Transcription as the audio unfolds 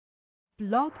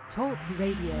Blog Talk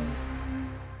Radio.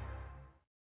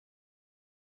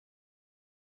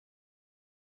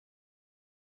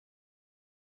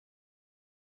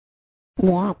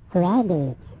 Get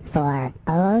ready for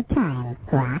old time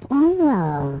rock and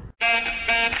roll.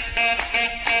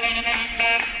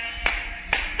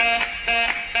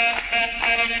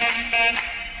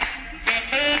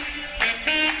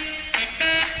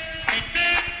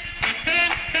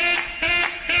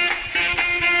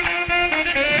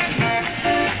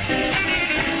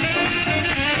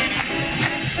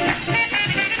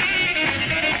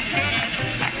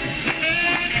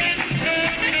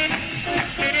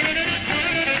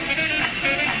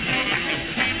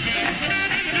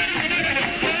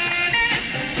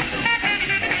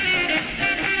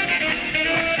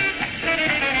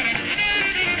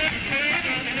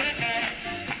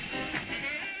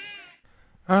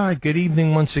 All right, good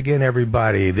evening once again,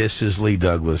 everybody. This is Lee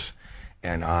Douglas,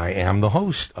 and I am the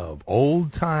host of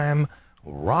Old Time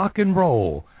Rock and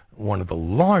Roll, one of the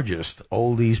largest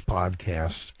oldies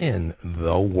podcasts in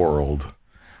the world.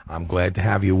 I'm glad to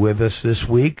have you with us this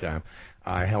week.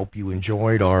 I hope you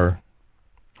enjoyed our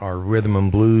Rhythm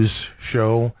and Blues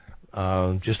show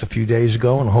just a few days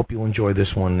ago, and I hope you'll enjoy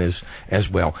this one as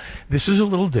well. This is a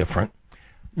little different.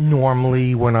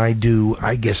 Normally, when I do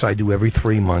every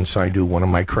 3 months, I do one of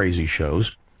my crazy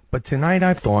shows. But tonight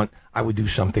I thought I would do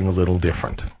something a little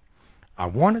different. I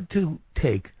wanted to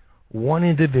take one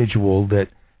individual that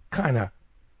kind of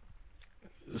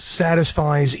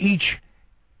satisfies each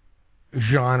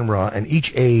genre and each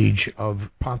age of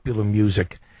popular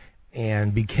music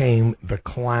and became the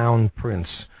clown prince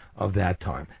of that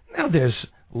time. Now, there's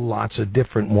lots of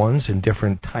different ones and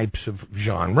different types of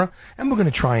genre, and we're going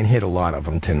to try and hit a lot of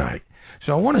them tonight.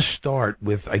 So I want to start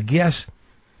with, I guess,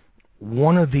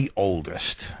 one of the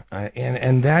oldest,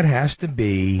 and that has to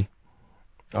be,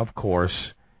 of course,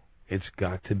 it's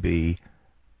got to be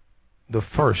the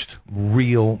first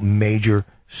real major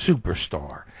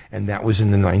superstar, and that was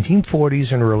in the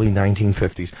 1940s and early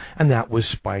 1950s, and that was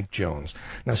Spike Jones.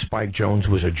 Now, Spike Jones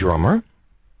was a drummer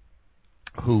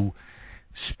who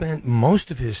spent most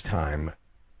of his time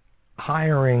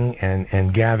hiring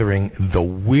and gathering the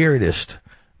weirdest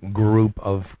group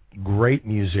of great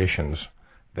musicians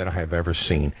that I have ever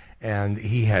seen. And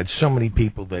he had so many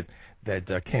people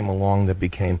that came along that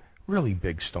became really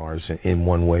big stars in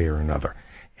one way or another.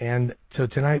 And so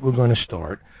tonight we're going to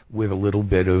start with a little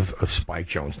bit of Spike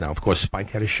Jones. Now, of course, Spike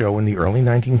had a show in the early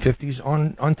 1950s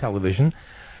on television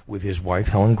with his wife,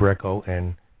 Helen Greco,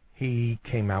 and he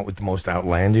came out with the most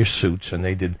outlandish suits, and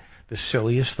they did the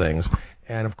silliest things.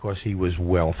 And, of course, he was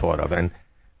well thought of. And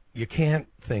you can't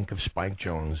think of Spike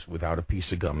Jones without a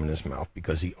piece of gum in his mouth,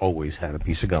 because he always had a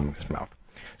piece of gum in his mouth.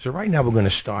 So right now we're going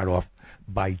to start off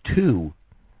by two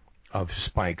of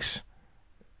Spike's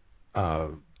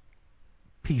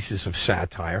pieces of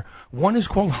satire. One is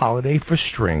called Holiday for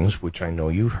Strings, which I know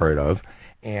you've heard of,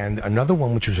 and another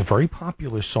one, which was a very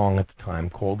popular song at the time,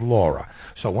 called Laura.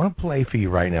 So I want to play for you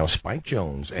right now Spike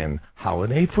Jones and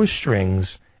Holiday for Strings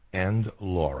and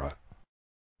Laura.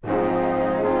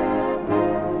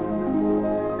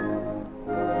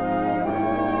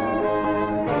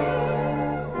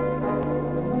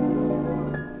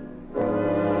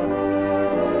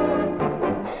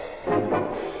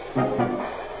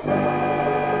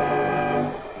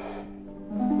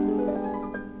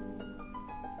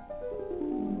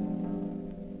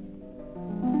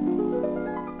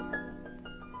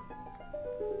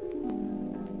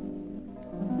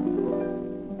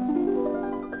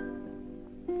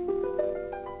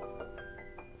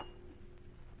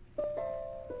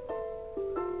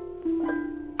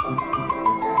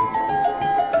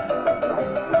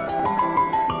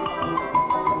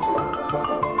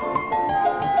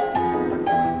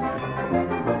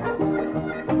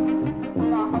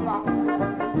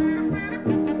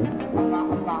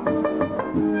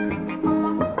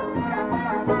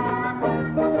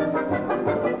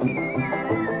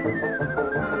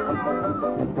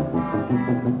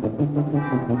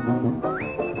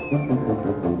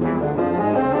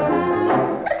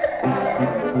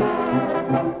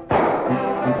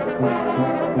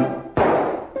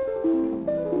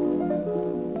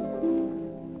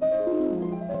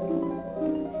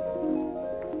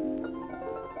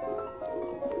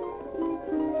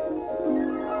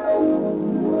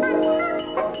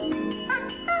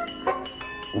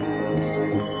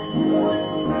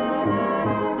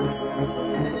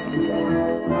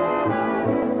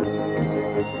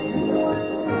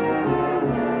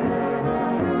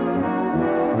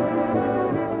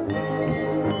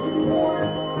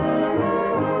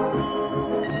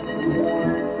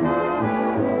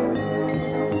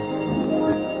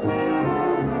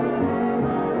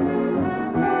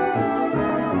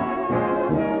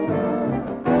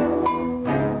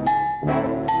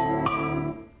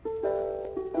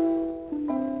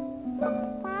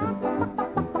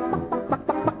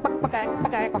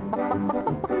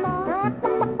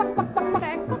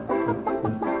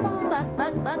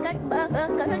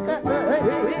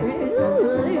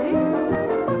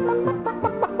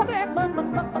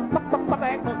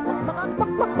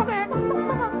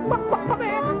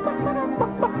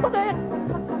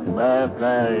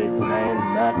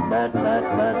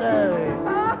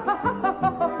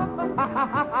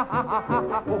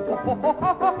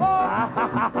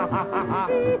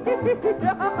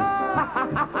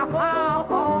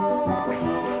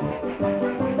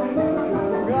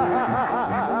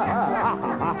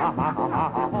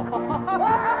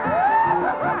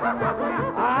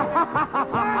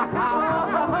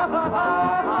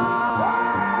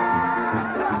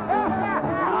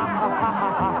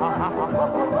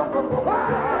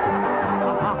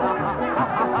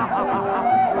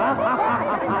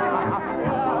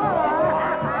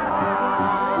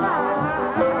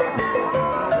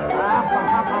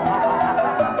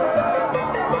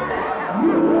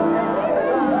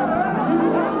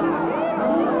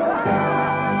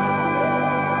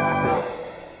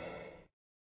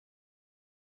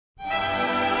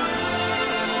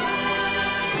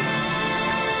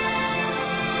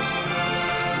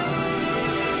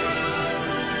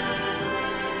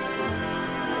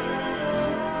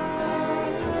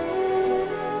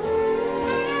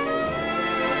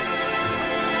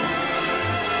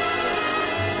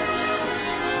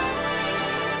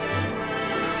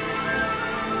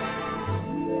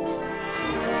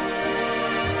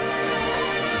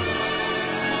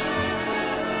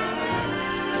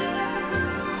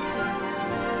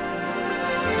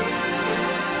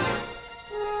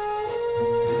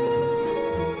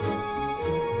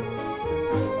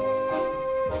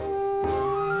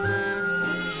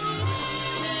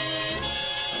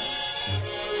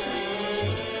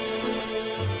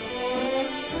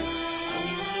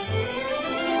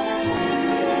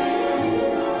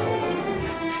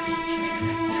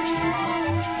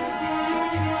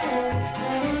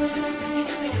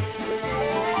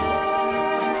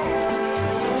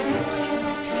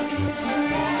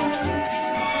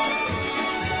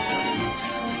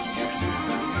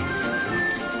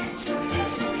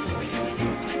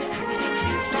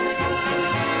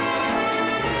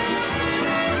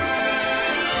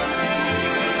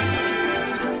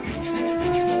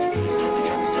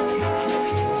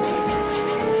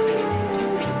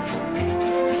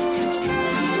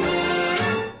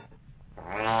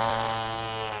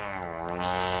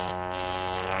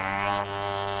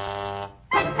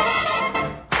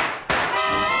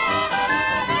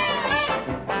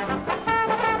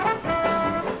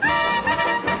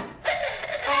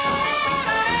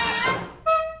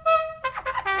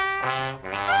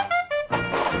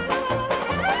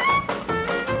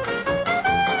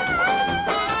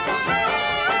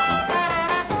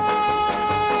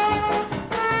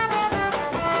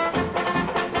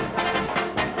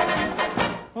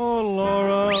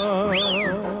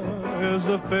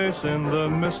 In the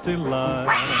misty light,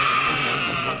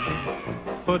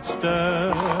 footsteps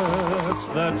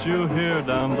that you hear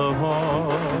down the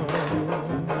hall,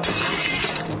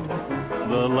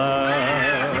 the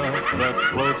laugh that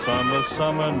floats on the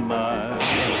summer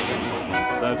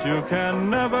night that you can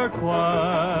never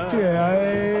quite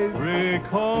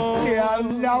recall.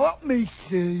 Now let me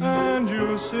see. And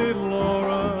you see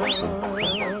Laura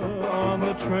on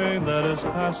the train that is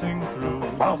passing through.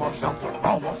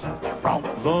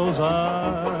 Those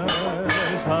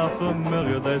eyes, how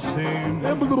familiar they seem.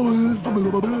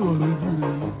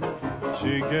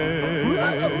 She gave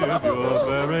your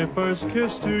very first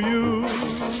kiss to you.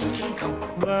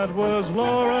 That was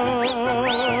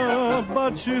Laura,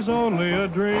 but she's only a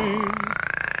dream.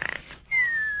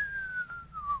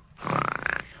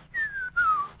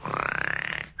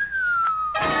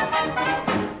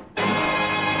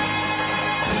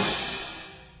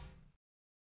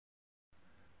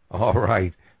 All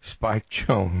right, Spike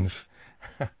Jones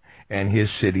and his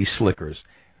City Slickers.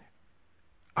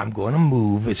 I'm going to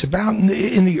move. It's about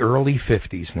in the early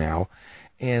 50s now,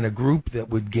 and a group that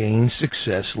would gain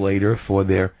success later for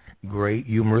their great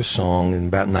humorous song in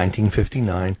about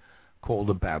 1959 called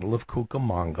The Battle of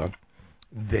Cucamonga.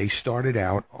 They started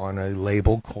out on a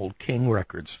label called King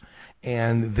Records,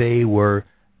 and they were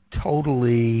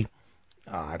totally,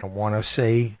 I don't want to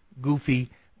say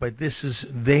goofy, but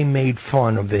they made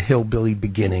fun of the hillbilly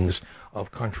beginnings of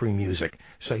country music.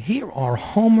 So here are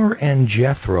Homer and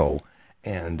Jethro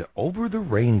and Over the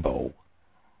Rainbow.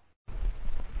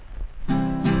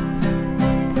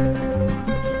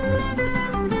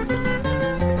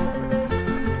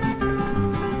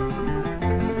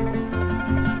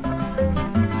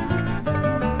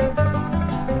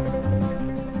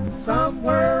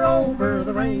 Somewhere over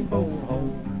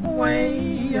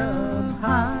way up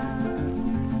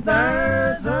high,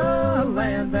 there's a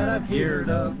land that I've heard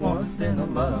of once in a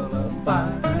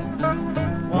lullaby,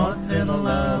 once in a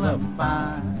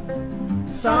lullaby.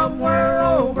 Somewhere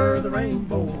over the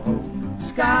rainbow,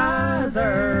 skies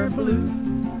are blue,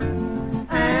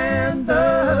 and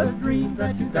the dreams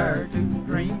that you dare to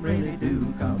dream really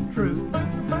do come true.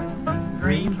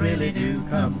 Dreams really do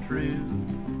come true.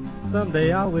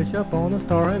 Someday I'll wish up on a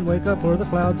star and wake up where the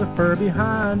clouds are fur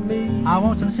behind me. I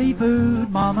want some seafood,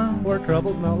 mama, where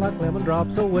troubles melt like lemon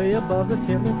drops away above the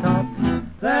chimney top.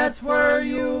 That's where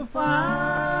you'll find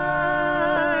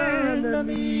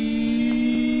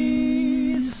me.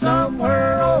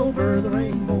 Somewhere over the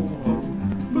rainbow,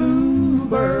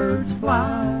 bluebirds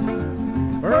fly.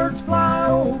 Birds fly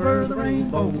over the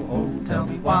rainbow. Oh, tell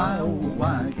me why, oh,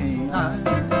 why can't I?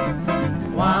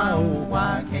 Why, oh,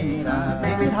 why can't I?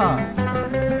 Make it hot.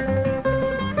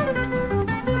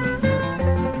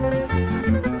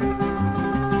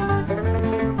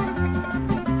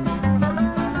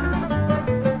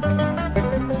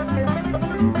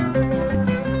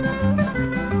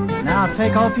 Now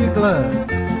take off your gloves.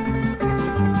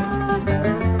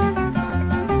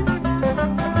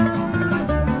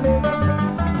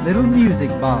 Little music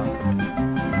box.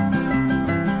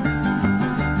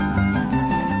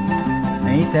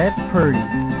 Ain't that pretty?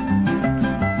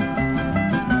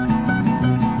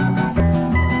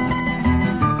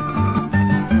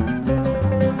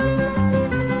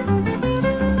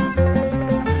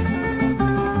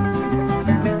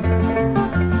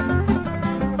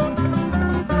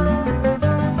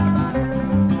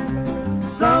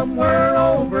 Somewhere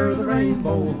over the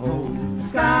rainbow,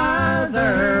 skies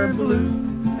are blue,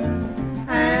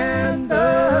 and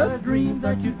the dreams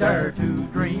that you dare to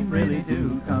dream really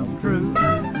do come true.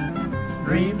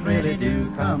 Dreams really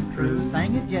do come true.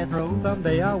 Sing it, Jethro.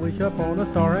 Someday I'll wish up on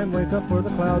a star and wake up where the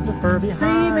clouds are fur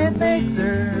behind Dream me.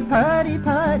 mixer, putty,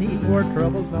 putty, where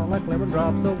troubles melt like lemon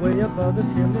drops away above the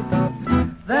chimney top.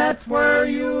 that's where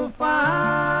you'll find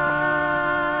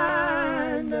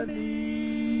me.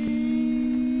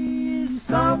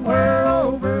 Somewhere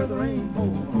over the rainbow,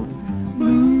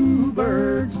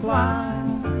 bluebirds fly.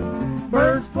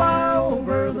 Birds fly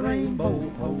over the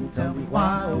rainbow. Oh, tell me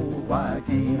why, oh, why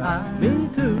can't I? Me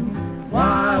too.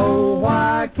 Why, oh,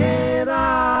 why can't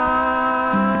I?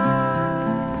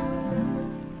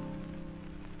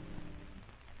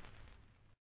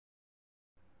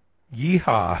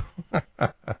 Yeehaw!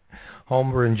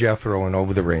 Homer and Jethro and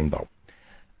Over the Rainbow.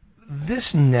 This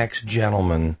next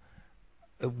gentleman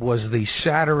was the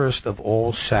satirist of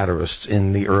all satirists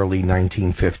in the early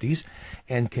 1950s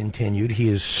and continued. He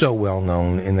is so well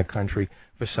known in the country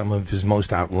for some of his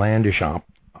most outlandish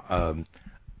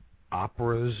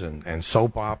operas and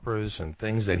soap operas and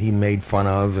things that he made fun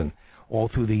of and all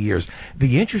through the years.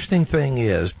 The interesting thing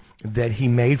is that he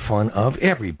made fun of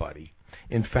everybody.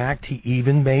 In fact, he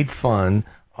even made fun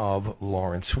of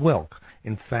Lawrence Welk.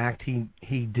 In fact, he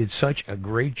did such a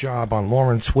great job on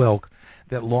Lawrence Welk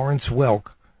that Lawrence Welk,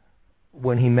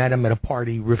 when he met him at a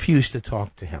party, refused to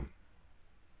talk to him.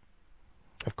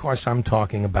 Of course, I'm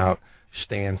talking about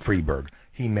Stan Freberg.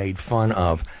 He made fun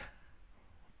of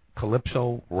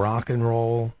calypso, rock and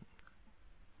roll,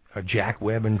 Jack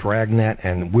Webb and Dragnet,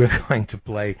 and we're going to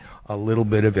play a little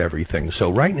bit of everything. So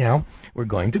right now, we're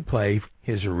going to play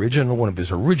one of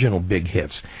his original big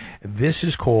hits. This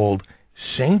is called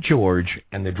St. George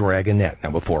and the Dragonette.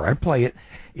 Now, before I play it,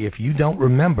 if you don't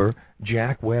remember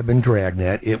Jack Webb and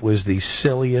Dragnet, it was the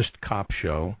silliest cop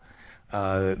show.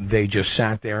 They just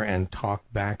sat there and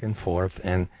talked back and forth,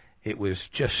 and it was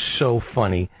just so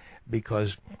funny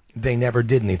because they never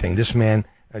did anything. This man,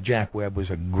 Jack Webb, was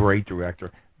a great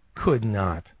director. Could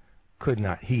not.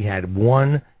 He had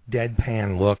one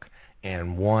deadpan look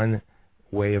and one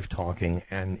way of talking,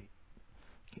 and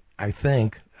I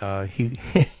think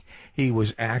he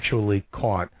was actually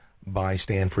caught by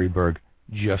Stan Freberg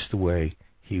just the way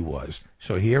he was.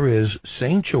 So here is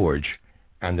St. George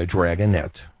and the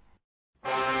Dragonette.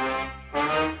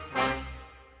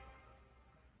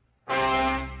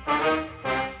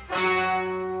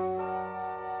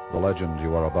 The legend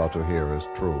you are about to hear is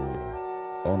true.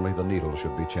 Only the needle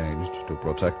should be changed to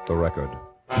protect the record.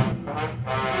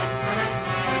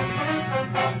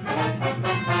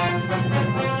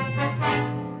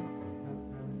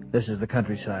 This is the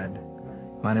countryside.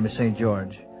 My name is St.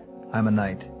 George. I'm a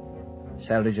knight.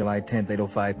 Saturday, July 10th,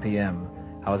 8:05 p.m.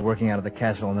 I was working out of the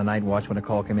castle on the night watch when a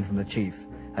call came in from the chief.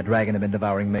 A dragon had been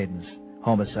devouring maidens.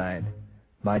 Homicide.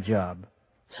 My job.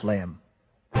 Slay him.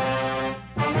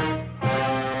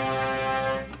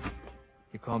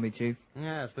 You call me, Chief?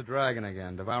 Yeah, it's the dragon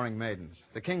again, devouring maidens.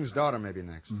 The king's daughter may be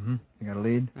next. Mm-hmm. You got a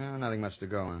lead? Nothing much to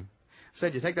go on.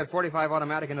 Sid, you take that .45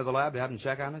 automatic into the lab to have them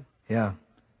check on it? Yeah.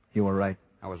 You were right.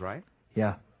 I was right?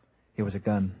 Yeah. It was a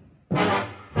gun.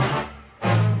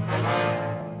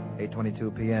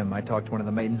 8:22 p.m. I talked to one of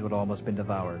the maidens who had almost been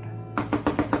devoured.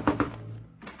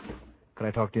 Could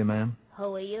I talk to you, ma'am?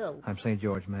 Who are you? I'm St.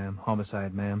 George, ma'am.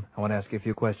 Homicide, ma'am. I want to ask you a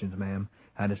few questions, ma'am.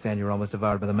 I understand you were almost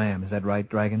devoured by the ma'am. Is that right,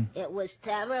 Dragon? It was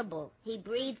terrible. He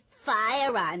breathed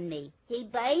fire on me. He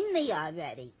burned me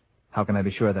already. How can I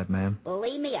be sure of that, ma'am?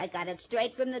 Believe me, I got it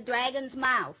straight from the dragon's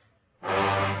mouth.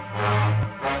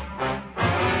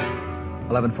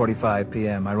 11:45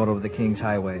 p.m. I rode over the King's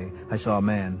Highway. I saw a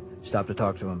man. Stopped to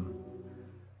talk to him.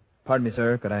 Pardon me,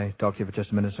 sir. Could I talk to you for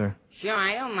just a minute, sir? Sure,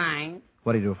 I don't mind.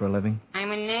 What do you do for a living?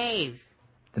 I'm a knave.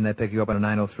 Didn't they pick you up on a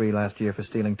 903 last year for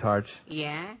stealing tarts?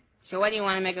 Yeah? So what, do you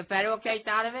want to make a federal case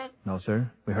out of it? No, sir.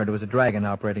 We heard there was a dragon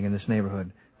operating in this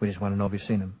neighborhood. We just want to know if you've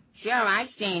seen him. Sure, I've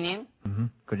seen him. Mm-hmm.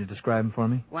 Could you describe him for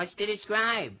me? What's to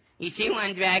describe? You see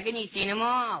one dragon, you've seen them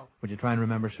all. Would you try and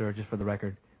remember, sir, just for the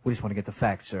record? We just want to get the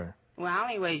facts, sir. Well,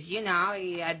 he was,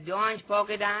 he had orange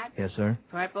polka dot. Yes, sir.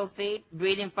 Purple feet,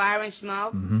 breathing fire and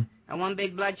smoke. Mm-hmm. And one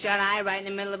big bloodshot eye right in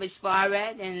the middle of his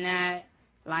forehead, and,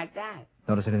 like that.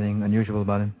 Notice anything unusual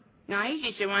about him? No, he's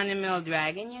just a run-of-the-mill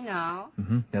dragon, you know.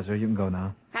 Mm-hmm. Yes, sir, you can go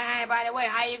now. Hey, by the way,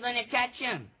 how are you going to catch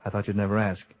him? I thought you'd never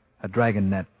ask. A dragon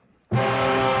net.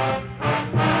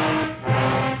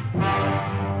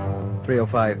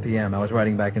 3:05 p.m. I was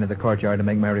riding back into the courtyard to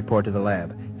make my report to the lab.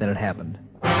 Then it happened.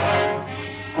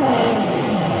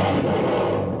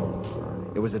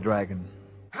 It was a dragon.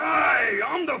 Hey,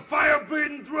 I'm the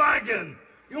fire-breathing dragon.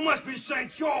 You must be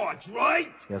St. George, right?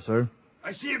 Yes, sir.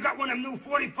 I see you got one of them new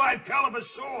 .45 caliber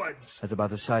swords. That's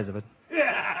about the size of it.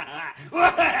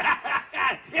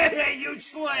 You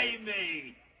slay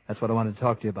me. That's what I wanted to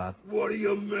talk to you about. What do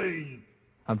you mean?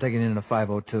 I'm taking in a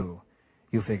 502.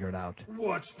 You figure it out.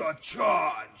 What's the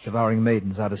charge? Devouring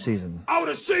maidens out of season. Out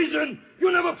of season?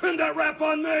 You never pinned that rap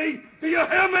on me. Do you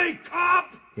hear me, cop?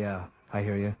 Yeah, I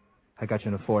hear you. I got you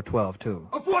in a 412, too.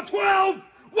 A 412?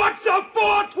 What's a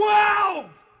 412?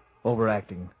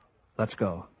 Overacting. Let's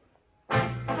go.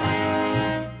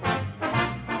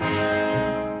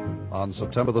 On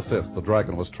September the 5th, the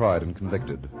dragon was tried and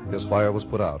convicted. His fire was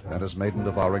put out and his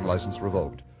maiden-devouring license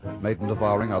revoked. Maiden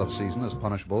devouring out of season is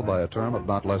punishable by a term of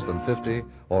not less than 50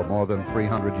 or more than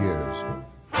 300 years.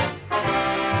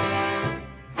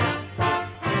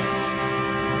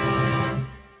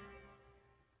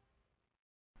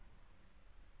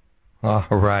 All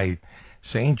right.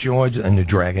 St. George and the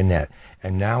Dragonette.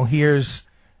 And now here's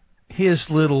his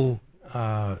little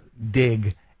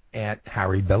dig at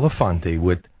Harry Belafonte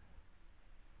with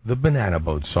the Banana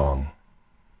Boat Song.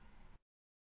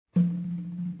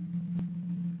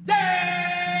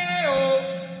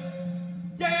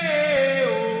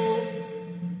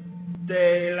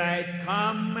 Daylight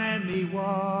come and me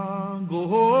want go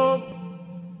home.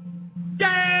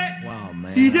 Wow,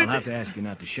 man, I'll have to ask you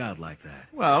not to shout like that.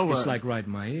 Well, it's like right in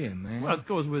my ear, man. Well, it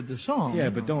goes with the song. Yeah,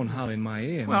 but don't holler in my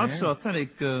ear, well, man. it's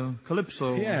authentic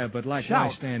calypso. Yeah, but like shout.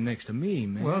 why stand next to me,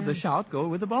 man? Well, the shout go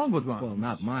with the bongo drums. Well,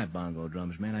 not my bongo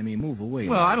drums, man. I mean, move away.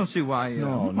 Well, I don't see why.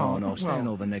 No. Stand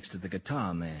over next to the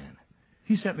guitar, man.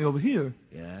 He sent me over here.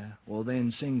 Yeah? Well,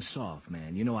 then sing soft,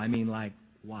 man. You know, I mean like,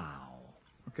 wow.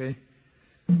 Okay.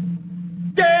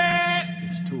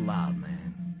 It's too loud, man.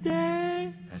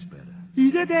 That's better.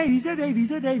 He's a day, he's a day,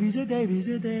 he's a day, he's a day, he's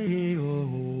a day,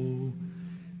 oh.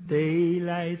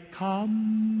 Daylight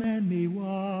come and me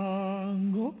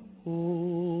want go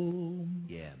home.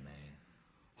 Yeah, man.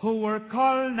 Who work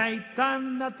all night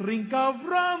and a drink of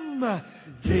rum.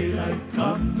 Daylight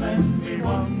come and me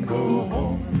want go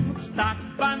home. Stack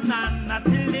banana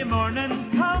till the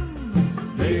morning come.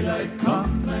 Daylight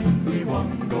come and we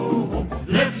won't go home.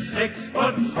 Lift 6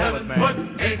 foot, 7 foot,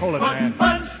 8 Hold it, foot man.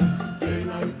 punch.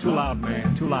 Daylight Too loud,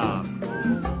 man. Too loud.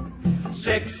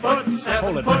 6 foot, 7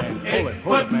 Hold it, foot, man. 8 Hold it,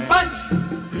 foot man. punch.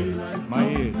 My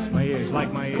ears,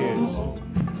 like my ears.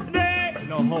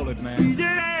 No, hold it, man.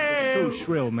 It's too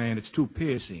shrill, man. It's too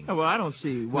piercing. Well, I don't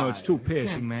see why. No, it's too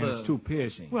piercing, man. It's too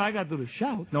piercing. Well, I got to do the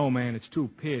shout. No, man, it's too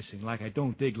piercing. Like I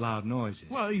don't dig loud noises.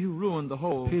 Well, you ruined the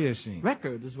whole Piercing.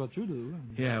 record is what you do.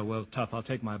 Yeah, well, tough. I'll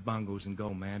take my bongos and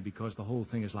go, man, because the whole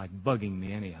thing is like bugging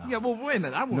me anyhow. Yeah, well, wait a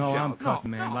minute. I won't No, shout. I'm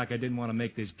cutting, man, No. like I didn't want to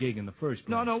make this gig in the first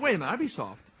place. No, wait a minute. I'll be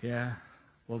soft. Yeah?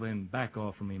 Well, then back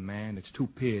off from me, man. It's too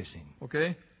piercing.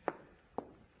 Okay.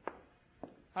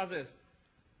 How's this?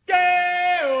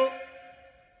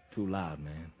 Too loud,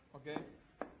 man. Okay.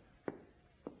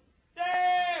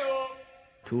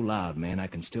 too loud, man. I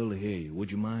can still hear you. Would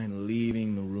you mind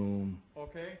leaving the room?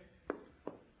 Okay.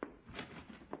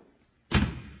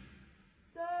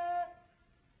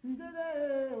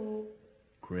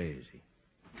 Crazy.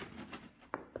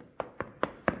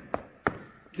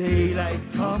 Daylight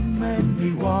come and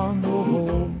we want to go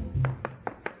home.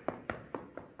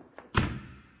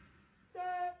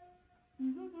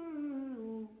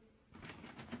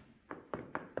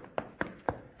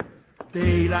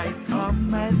 Daylight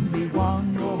come and we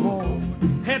want to go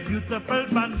home. A beautiful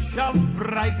bunch of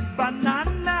ripe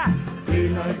banana.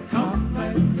 Daylight come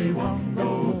and we want to go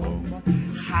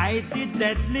home. Hide the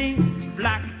deadly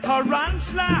black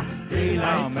tarantula.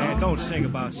 Daylight Oh, man, don't sing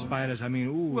about spiders. I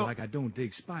mean, like I don't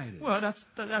dig spiders. Well, that's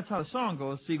how the song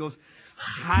goes. See, goes,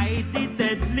 hide the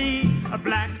deadly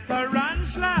black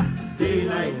tarantula.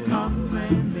 Daylight come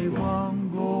and we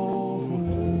want to go home.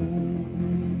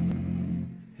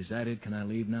 Is that it? Can I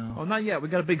leave now? oh, not yet. We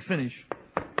got a big finish.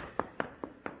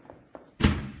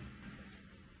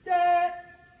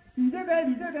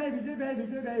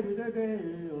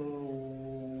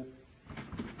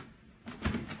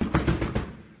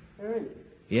 Hey,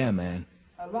 Yeah, man.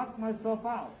 I locked myself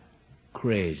out.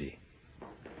 Crazy.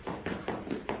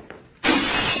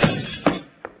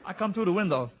 I come through the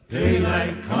window.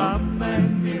 Daylight come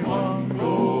and we want to go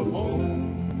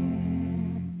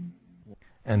home.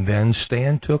 And then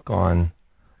Stan took on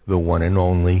the one and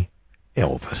only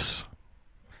Elvis.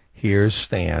 Here's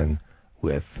Stan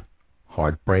with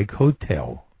Heartbreak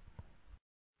Hotel.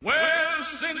 Well,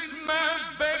 since my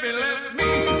baby left me,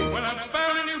 when I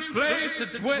found a new place to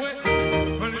dwell,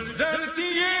 when it's down at the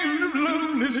end of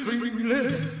lonely street,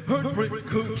 Heartbreak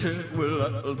Hotel, well,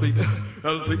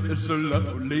 I'll be so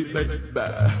lonely, baby.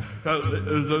 I'll be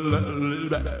so lonely,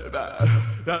 baby.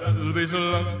 I'll be so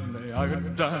lonely, I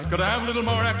could have a little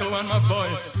more echo on my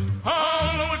voice.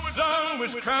 Although it's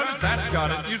always crowded, that's got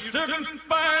it. You still can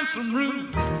find some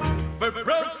room for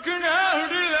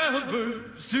broken-hearted lovers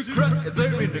to cry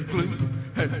there in the gloom.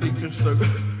 And make you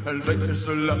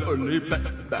so lonely, baby.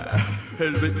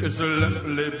 And make you so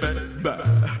lonely, baby.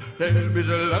 And be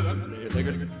so lonely, they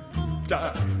could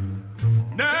die.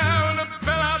 Now the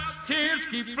bellows tears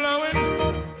keep flowing.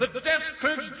 The desk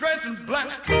clerk's dressed in black.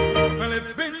 Well,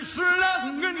 it's been so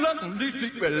long and lonely.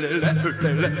 Well, let her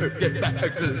get back.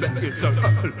 Let me so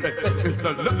lonely. Let me so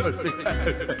lonely.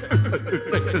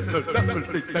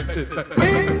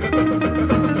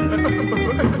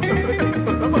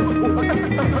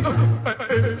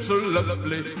 So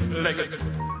lovely, like a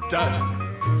dot.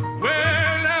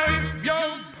 Well, now if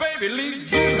your baby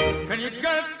leaves you, and you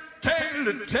got tail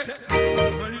to tell,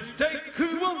 well, you stay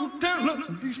cool down on the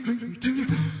street to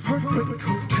Heartbreak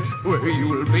Hotel, where you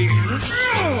will be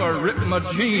rip my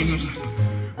jeans,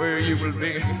 where you will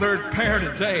be third pair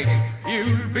today.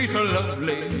 You'll be so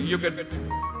lovely you could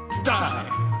die.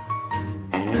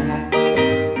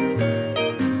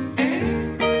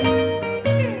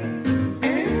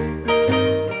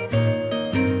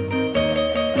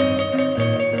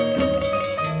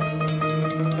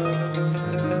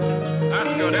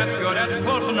 That's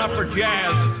close enough for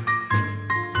jazz.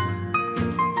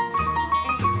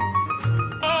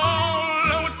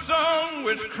 Although it's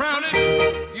always crowded,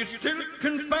 you still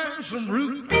can find some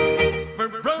room for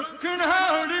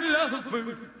broken-hearted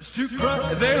lovers to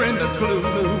cry there in the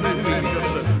gloom.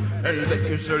 And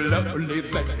so lovely,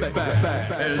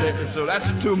 baby. So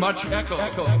that's too much echo.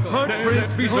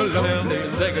 Heartbreak be so lonely.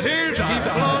 They could hear keep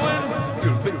blowing.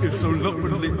 You'll be so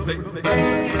lonely, baby.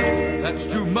 That's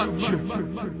too much.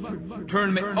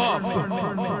 Turn me off.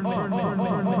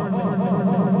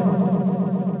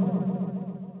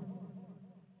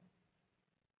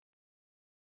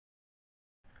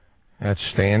 That's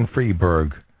Stan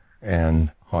Freberg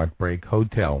and Heartbreak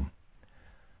Hotel.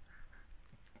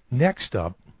 Next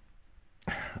up,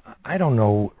 I don't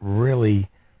know really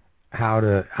how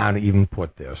to even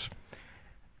put this.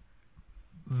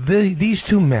 These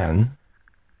two men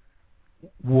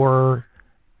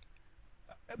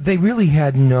they really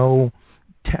had no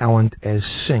talent as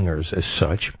singers as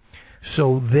such,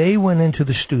 so they went into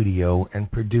the studio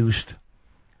and produced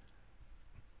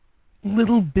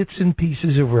little bits and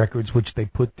pieces of records which they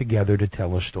put together to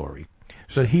tell a story.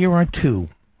 So here are two,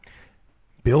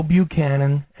 Bill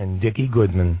Buchanan and Dickie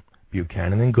Goodman.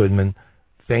 Buchanan and Goodman,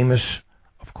 famous,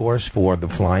 of course, for The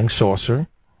Flying Saucer.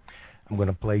 I'm going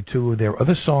to play two of their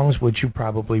other songs, which you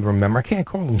probably remember. I can't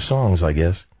call them songs, I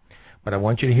guess, but I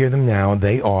want you to hear them now.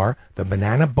 They are The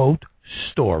Banana Boat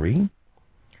Story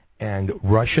and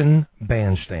Russian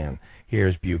Bandstand.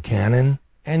 Here's Buchanan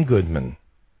and Goodman.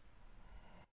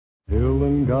 Hill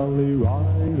and Gully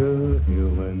Rider,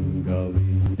 Hill and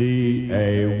Gully,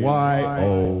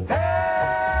 D-A-Y-O.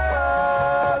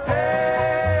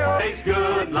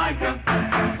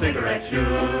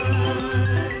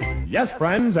 should. Yes,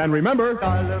 friends, and remember...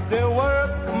 All of the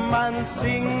workmen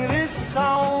sing this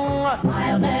song.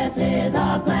 Mildness is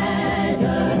a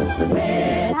pleasure.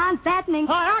 Non-fattening.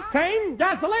 High octane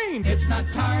gasoline. It's not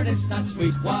tart, it's not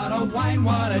sweet. What a wine,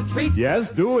 what a treat. Yes,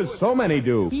 do as so many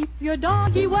do. Keep your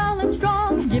doggy well and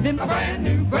strong. Give him a brand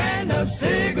new brand of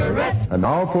cigarettes. And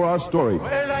now for our story.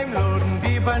 Well, I'm loading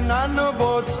the banana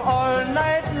boats all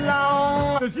night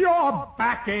long. Does your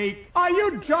backache? Are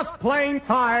you just plain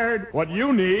tired? What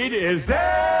you need is...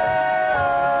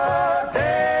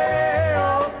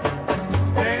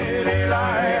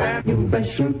 You brush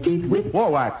your teeth with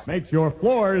Floor Wax. Makes your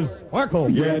floors sparkle.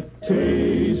 Yet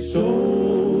tastes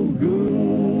so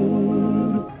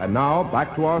good. And now,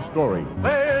 back to our story.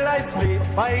 Well, I sleep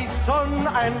by sun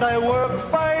and I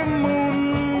work by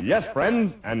moon. Yes,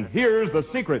 friends, and here's the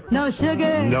secret. no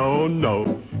sugar, No.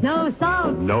 no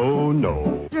salt. No.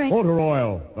 Drink. Motor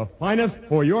oil, the finest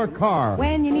for your car.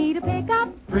 When you need a pickup,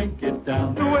 Drink it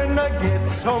down. When I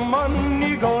get some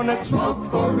money, gonna smoke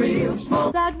for real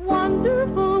smoke. that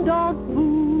wonderful dog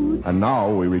food. And now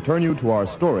we return you to our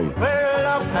story. Well,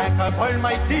 I'll pack up all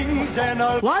my things and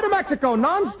I'll Fly to Mexico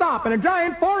non-stop in a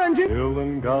giant 4-engine. Hill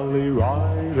and Gully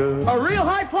Rider. A real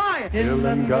high flying. Hill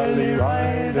and Gully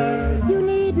Rider. You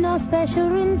need no special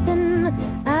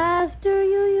rinsing after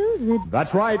you use it.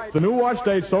 That's right. The new Wash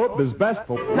Day soap is best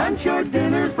for lunch or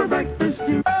dinner for breakfast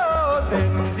too. Oh,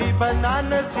 then the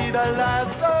banana seed the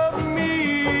last of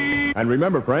me. And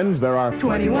remember, friends, there are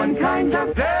 21 kinds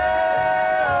of Deo.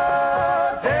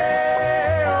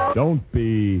 Don't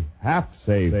be half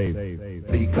safe.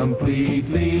 Be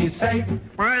completely safe.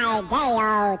 Buy Deo today,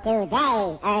 Earth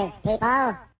people.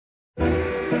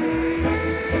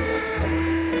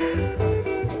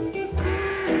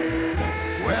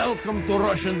 Welcome to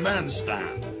Russian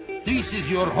Bandstand. This is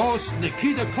your host,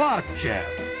 Nikita Klarkchev.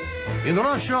 In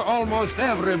Russia, almost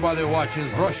everybody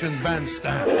watches Russian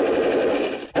Bandstand.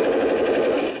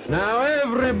 Now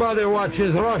everybody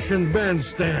watches Russian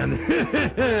Bandstand.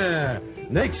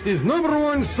 Next is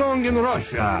 #1 song in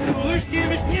Russia.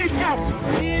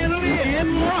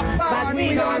 But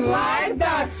we don't like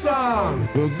that song.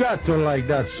 You got to like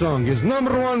that song. It's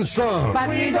 #1 song. But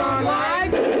we don't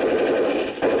like.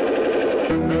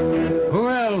 Who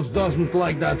else doesn't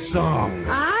like that song?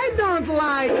 I don't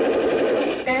like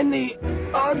any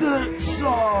other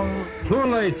song. Too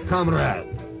late, comrade.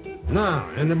 Now,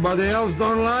 anybody else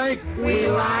don't like? We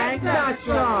like that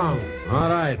song. All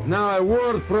right, now a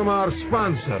word from our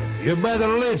sponsor. You better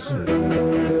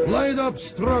listen. Light up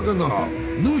Stroganoff.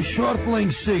 New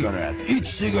short-length cigarette. Each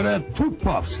cigarette 2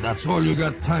 puffs. That's all you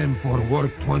got time for.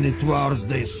 Work 22 hours a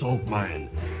day, salt mine.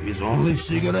 Is only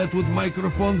cigarette with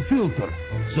microphone filter.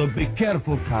 So be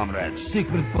careful, comrades.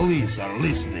 Secret police are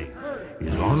listening.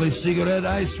 Is only cigarette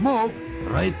I smoke.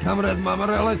 Right, Comrade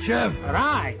Mamarelachev?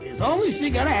 Right. It's only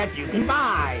cigarettes you can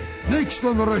buy. Next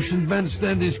on the Russian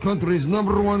Bandstand is country's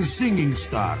 #1 singing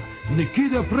star,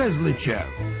 Nikita Presleychev.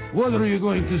 What are you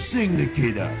going to sing,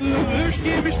 Nikita?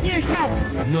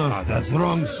 No, that's the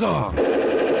wrong song.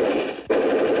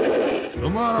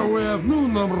 Tomorrow we have new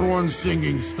 #1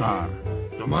 singing star.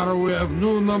 Tomorrow we have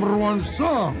new #1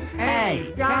 song.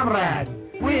 Hey, comrade,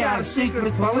 we are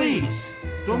secret police.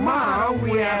 Tomorrow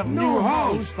we have new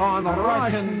host on the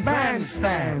Russian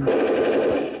Bandstand.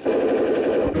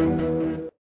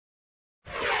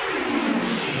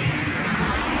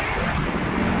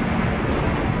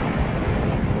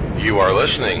 You are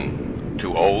listening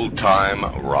to Old Time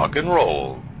Rock and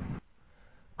Roll.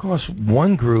 Of course,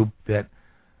 one group that,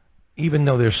 even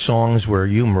though their songs were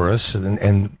humorous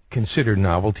and considered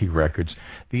novelty records,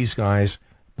 these guys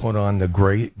put on the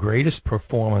greatest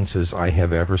performances I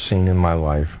have ever seen in my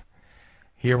life.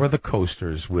 Here are the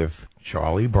Coasters with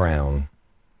Charlie Brown.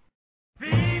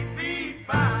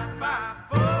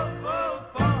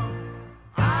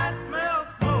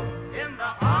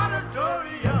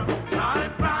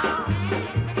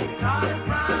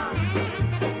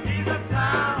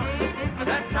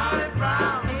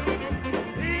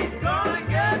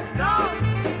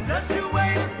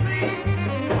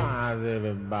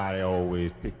 Everybody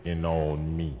always picking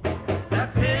on me.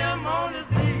 That's him on his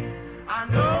knee. I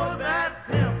know that's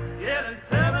him. Getting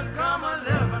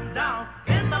 7,11 down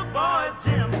in the boys'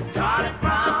 gym. Charlie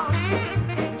Brown,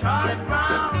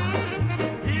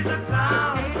 he's a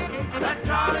clown. That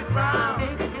Charlie Brown,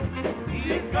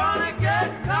 he's gonna get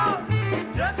caught.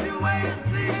 Just you wait and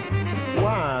see.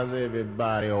 Why is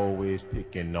everybody always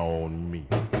picking on me?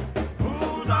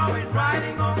 Who's always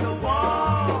writing on the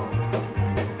wall?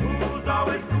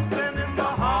 Always hooping in the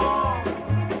hall.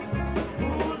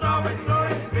 Who's always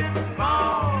throwing spinning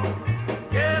balls?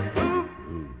 Guess who?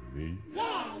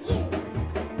 Yeah, you.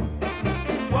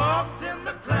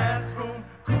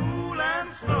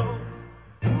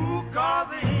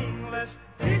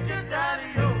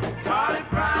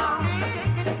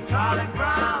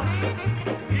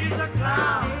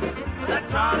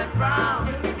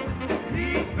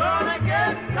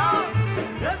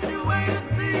 Just you wait and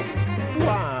see.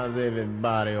 Why is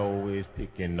everybody always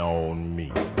picking on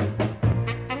me?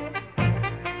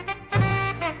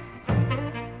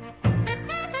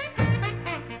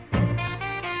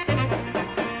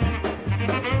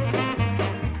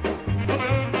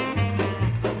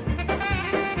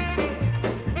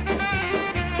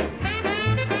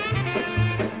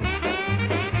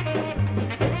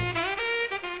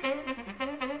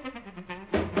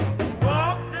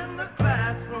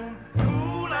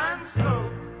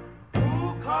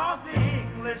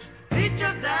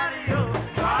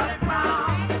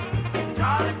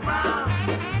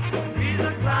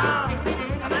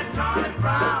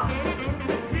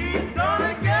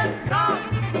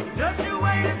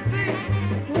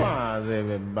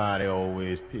 Everybody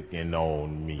always picking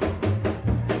on me.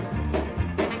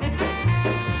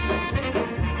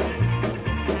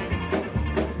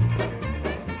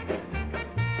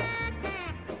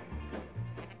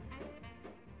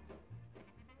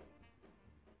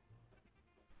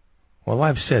 Well,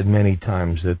 I've said many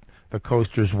times that the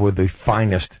Coasters were the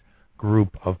finest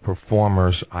group of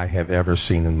performers I have ever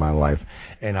seen in my life.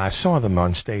 And I saw them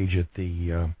on stage at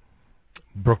the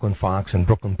Brooklyn Fox and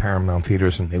Brooklyn Paramount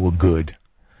Theaters, and they were good.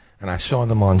 And I saw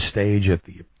them on stage at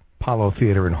the Apollo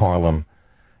Theater in Harlem,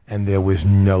 and there was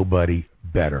nobody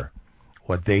better.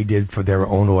 What they did for their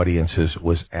own audiences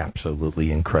was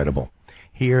absolutely incredible.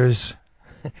 Here's,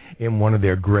 in one of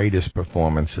their greatest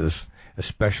performances,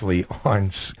 especially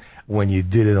when you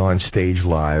did it on stage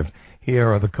live,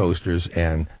 here are the Coasters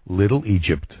and Little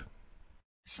Egypt.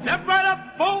 Step right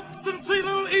up, folks, and see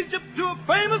Little Egypt do a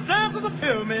famous dance of the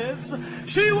pyramids.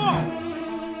 She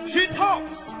walks, she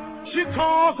talks, she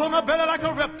crawls on her belly like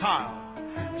a reptile.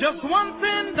 Just 1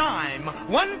 thin dime,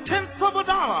 1/10 of a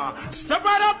dollar. Step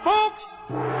right up, folks.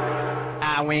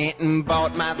 I went and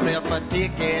bought myself a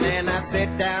ticket and I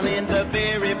sat down in the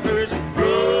very first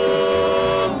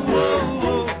row.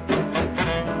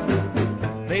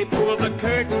 They pulled the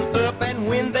curtains up and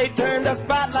when they turned the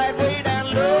spotlight way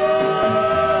down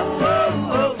low,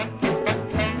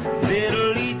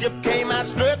 Little Egypt came out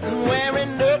strutting,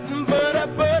 wearing nothing but a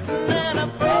button and a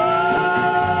bow,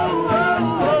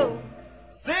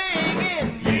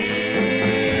 singing, yeah,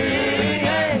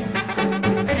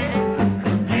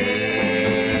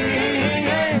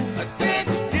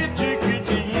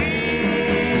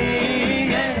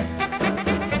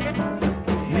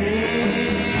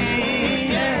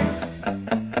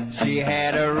 She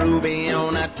had a ruby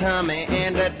on her tummy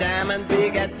and a diamond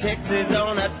big at Texas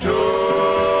on her toe.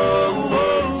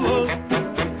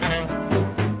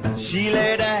 She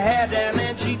laid her hair down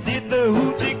and she did the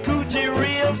hoochie coochie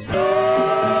real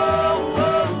slow.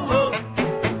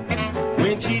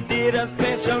 When she did a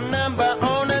special number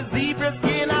on a zebra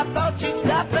skin, I thought she'd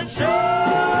stop the show.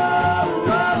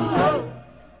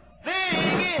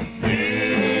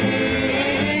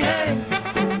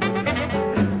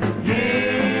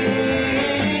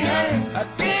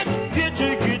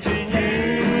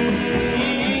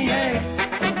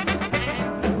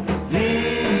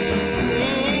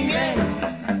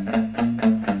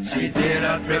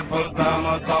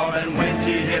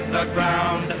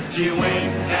 She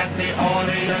winked at the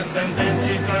audience and then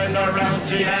she turned around.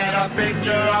 She had a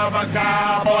picture of a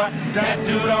cowboy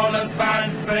tattooed on her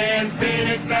spine saying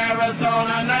Phoenix,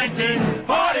 Arizona,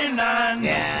 1949.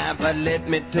 Yeah, but let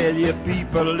me tell you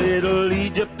people, Little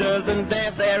Egypt doesn't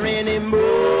dance there anymore.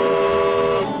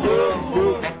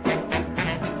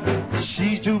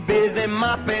 She's too busy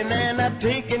mopping and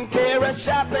taking care of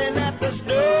shopping at the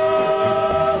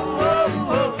store.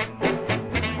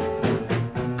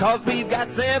 'Cause we've got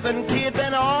 7 kids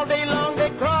and all day long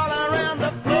they crawl around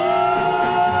the floor,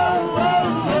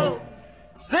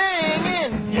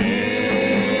 singing,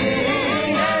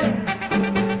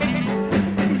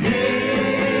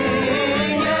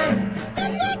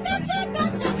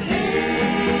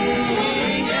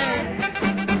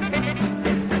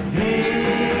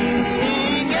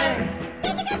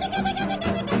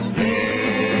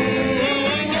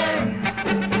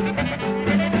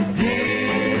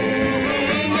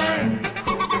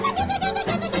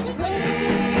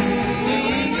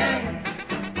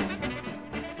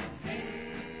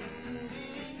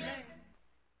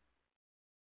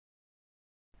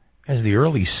 As the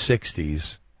early 60s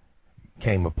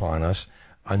came upon us,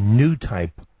 a new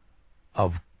type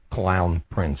of clown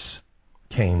prince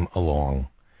came along.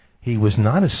 He was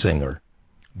not a singer,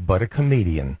 but a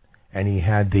comedian, and he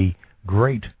had the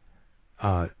great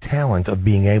talent of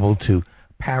being able to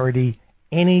parody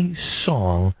any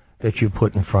song that you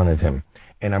put in front of him.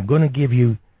 And I'm going to give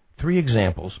you 3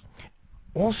 examples.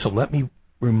 Also, let me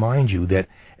remind you that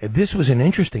this was an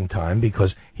interesting time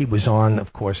because he was on,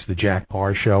 of course, the Jack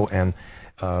Paar Show and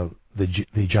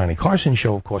the Johnny Carson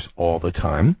Show, of course, all the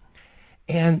time.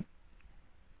 And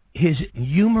his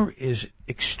humor is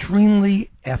extremely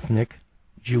ethnic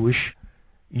Jewish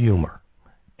humor.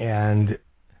 And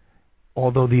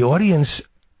although the audience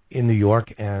in New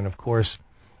York and, of course,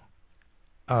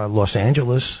 Los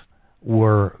Angeles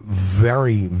were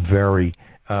very, very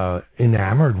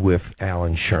enamored with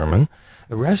Alan Sherman,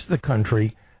 the rest of the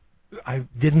country, I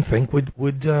didn't think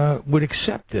would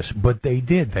accept this, but they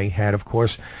did. They had, of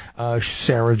course,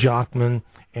 Sarah Jockman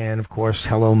and, of course,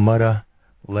 Hello Mudda,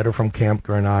 Letter from Camp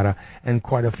Granada, and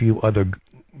quite a few other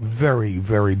very,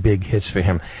 very big hits for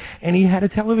him. And he had a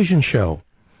television show,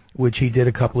 which he did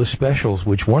a couple of specials,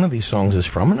 which one of these songs is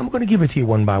from, and I'm going to give it to you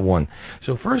one by one.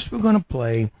 So first we're going to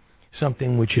play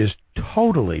something which is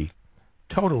totally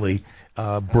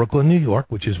Brooklyn, New York,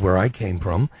 which is where I came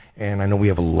from, and I know we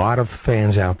have a lot of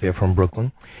fans out there from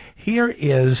Brooklyn. Here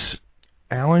is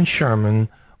Alan Sherman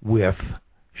with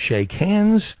Shake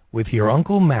Hands with Your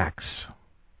Uncle Max.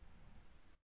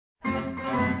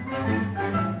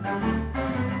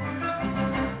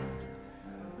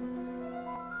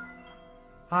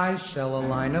 I sell a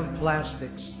line of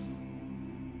plastics,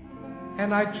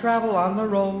 and I travel on the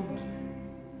road,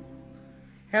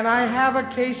 and I have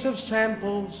a case of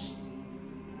samples,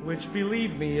 which,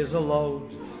 believe me, is a load.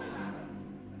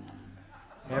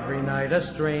 Every night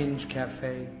a strange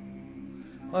cafe,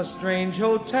 a strange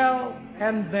hotel,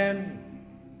 and then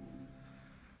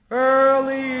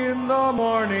early in the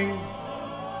morning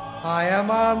I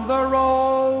am on the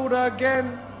road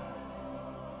again.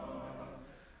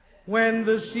 When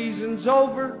the season's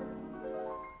over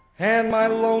and my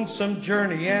lonesome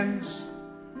journey ends,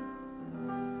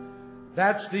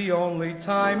 that's the only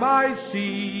time I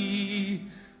see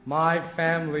my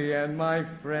family and my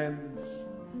friends.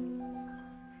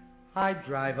 I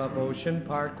drive up Ocean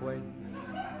Parkway,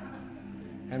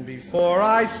 and before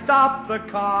I stop the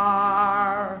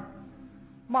car,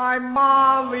 my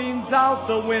ma leans out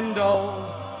the window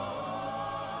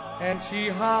and she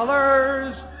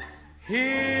hollers,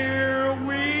 "Here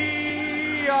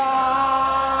we are."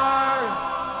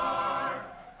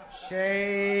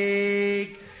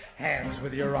 Shake hands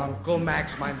with your Uncle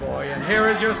Max, my boy, and here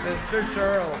is your sister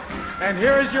Cheryl, and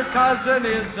here is your cousin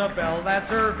Isabel,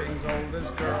 that's Irving's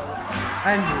oldest girl.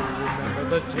 And you remember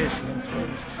the Tishman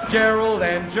twins, Gerald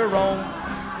and Jerome.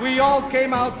 We all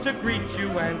came out to greet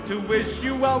you and to wish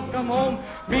you welcome home.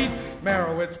 Meet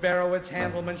Merowitz, Barowitz,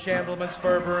 Handelman, Shandelman,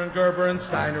 Sperber and Gerber and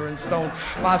Steiner and Stone,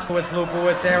 Moskowitz,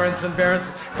 Lupowitz, Aronson, Behrens,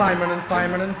 Feynman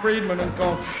and Friedman and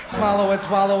Cohn, Smolowitz,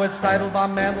 Wallowitz,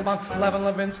 Teitelbaum, Mandelbaum, Levin,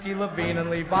 Levinsky, Levine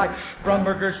and Levi,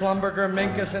 Brumberger, Schlumberger,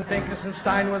 Minkus and Tinkus and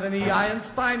Stein with an EI and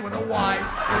Stein with a Y.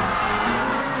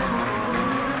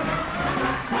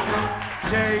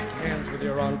 Shake hands with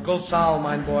your Uncle Sal,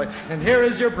 my boy, and here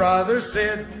is your brother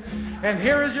Sid, and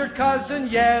here is your cousin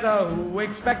Yetta, who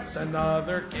expects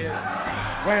another kid.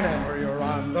 Whenever you're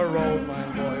on the road, my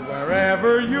boy,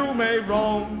 wherever you may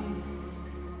roam,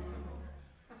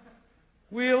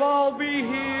 we'll all be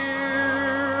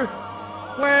here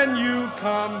when you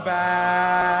come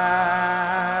back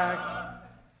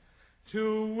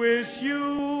to wish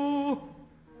you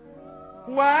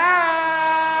well.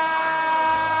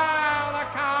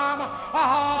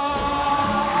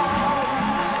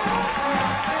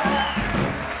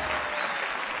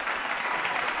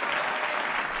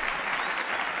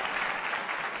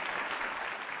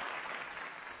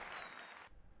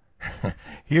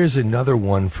 Here's another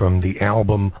one from the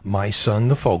album My Son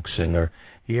the Folk Singer.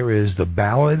 Here is the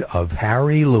Ballad of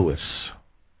Harry Lewis.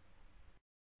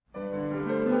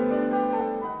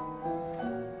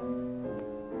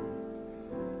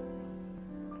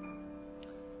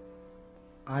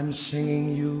 I'm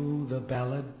singing you the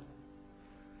ballad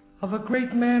of a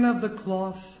great man of the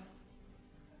cloth.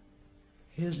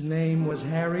 His name was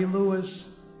Harry Lewis,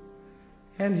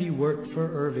 and he worked for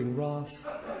Irving Roth.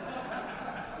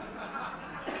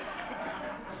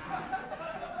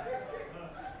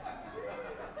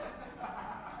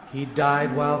 He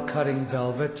died while cutting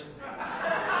velvet.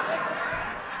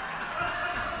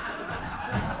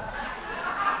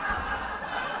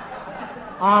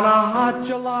 On a hot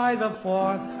July the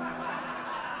 4th,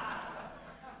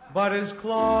 but his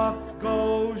cloth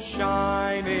goes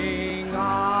shining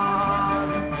on.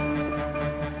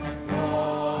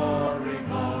 Glory,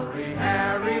 glory,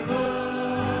 Harry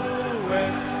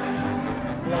Lewis.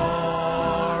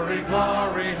 Glory,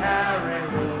 glory, Harry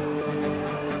Lewis.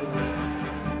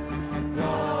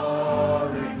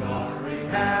 Glory, glory,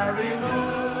 Harry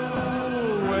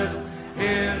Lewis.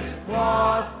 His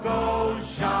cloth goes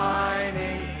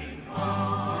shining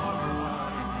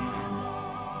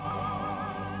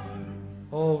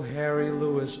Oh, Harry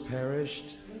Lewis perished.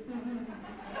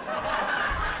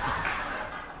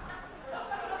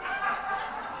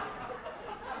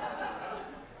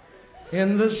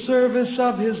 In the service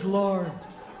of his Lord.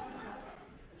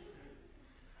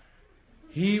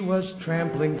 He was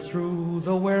trampling through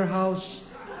the warehouse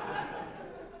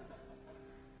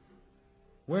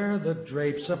where the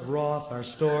drapes of Roth are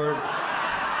stored.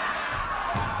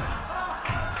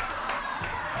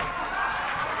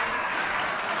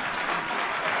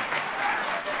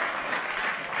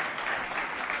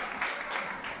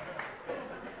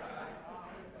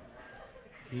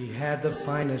 He had the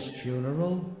finest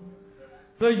funeral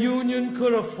the union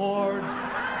could afford,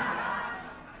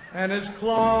 and his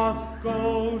cloth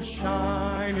goes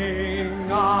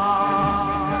shining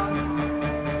on.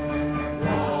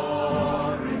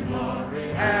 Glory,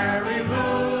 glory, Harry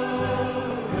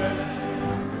Lewis.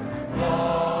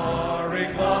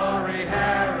 Glory, glory,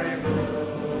 Harry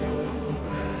Lewis.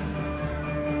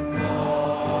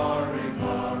 Glory,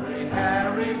 glory,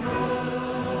 Harry Lewis.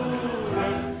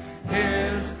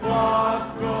 His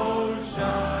cloth goes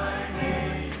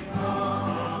shining on.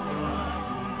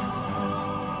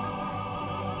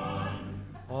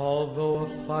 Although a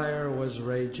fire was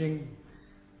raging,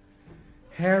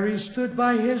 Harry stood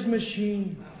by his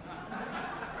machine.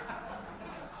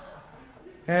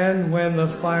 And when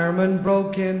the firemen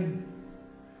broke in,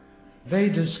 they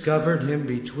discovered him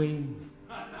between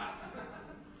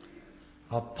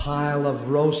a pile of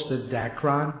roasted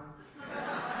dacron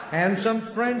and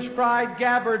some French fried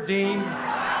gabardine.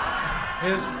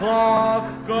 His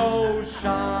cloth goes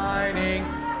shining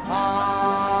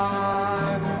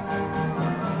on.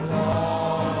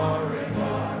 Glory,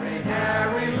 glory,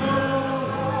 Harry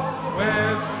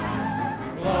Lewis.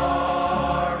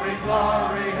 Glory,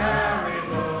 glory, Harry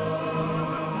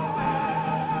Lewis.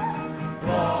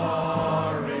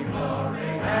 Glory,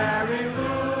 glory, Harry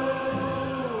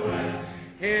Lewis.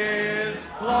 His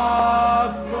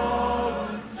cloth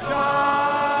goes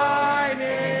shining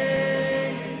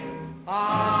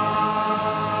on.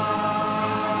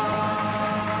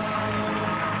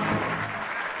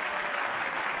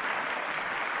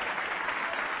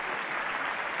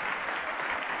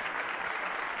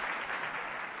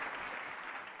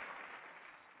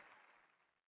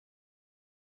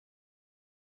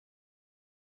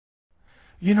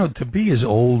 You know, to be as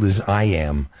old as I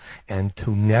am and to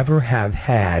never have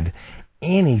had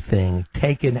anything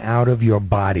taken out of your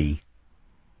body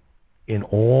in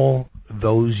all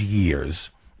those years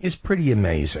is pretty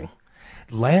amazing.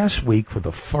 Last week, for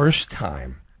the first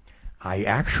time, I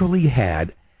actually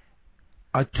had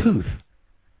a tooth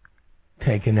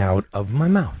taken out of my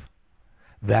mouth.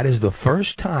 That is the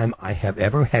first time I have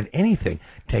ever had anything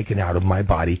taken out of my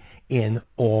body in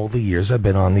all the years I've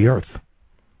been on the earth.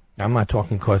 I'm not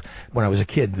talking because when I was a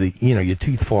kid, your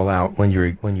teeth fall out when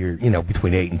you're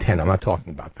between 8 and 10. I'm not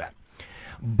talking about that.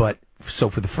 But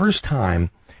so for the first time,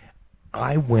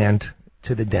 I went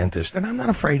to the dentist, and I'm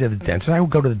not afraid of the dentist. I would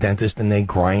go to the dentist, and they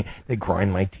grind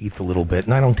my teeth a little bit,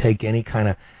 and I don't take any kind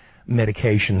of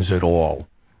medications at all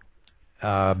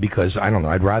because I don't know.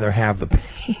 I'd rather have the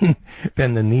pain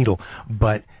than the needle.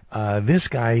 But this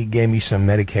guy gave me some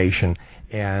medication,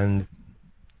 and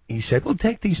he said, well,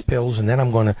 take these pills, and then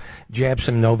I'm going to jab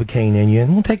some Novocaine in you,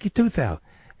 and we'll take your tooth out.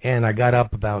 And I got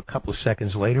up about a couple of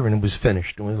seconds later, and it was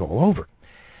finished. It was all over.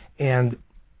 And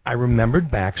I remembered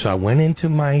back, so I went into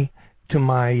my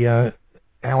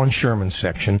Alan Sherman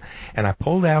section, and I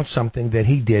pulled out something that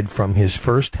he did from his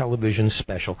first television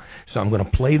special. So I'm going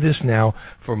to play this now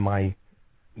for my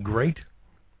great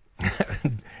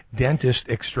dentist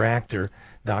extractor,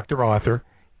 Dr. Arthur,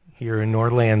 here in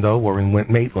Orlando or in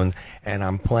Maitland, and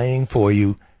I'm playing for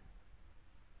you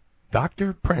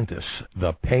Dr. Prentice,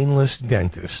 the Painless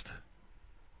Dentist.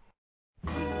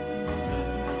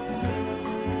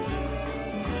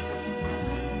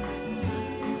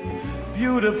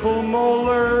 Beautiful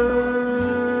molars,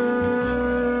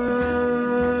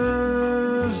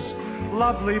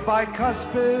 lovely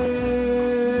bicuspids.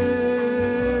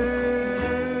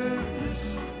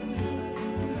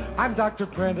 I'm Dr.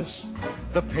 Prentice,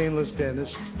 the painless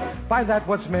dentist. By that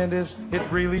what's meant is, it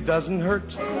really doesn't hurt.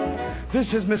 This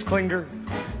is Miss Klinger,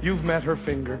 you've met her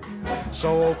finger.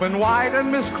 So open wide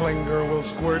and Miss Klinger will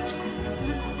squirt.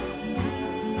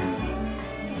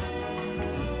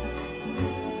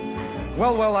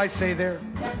 Well, I say there,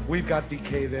 we've got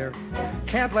decay there.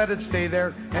 Can't let it stay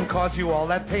there and cause you all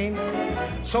that pain.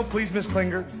 So please, Miss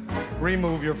Klinger,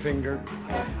 remove your finger.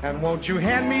 And won't you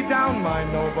hand me down my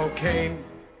Novocaine?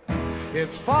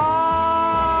 It's far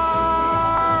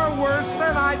worse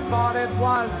than I thought it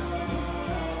was.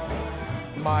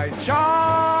 My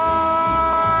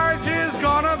charge is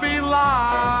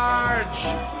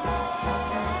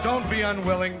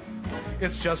unwilling,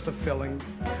 it's just a filling.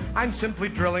 I'm simply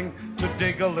drilling to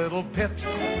dig a little pit.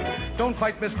 Don't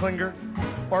fight Miss Klinger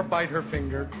or bite her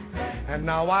finger. And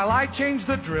now while I change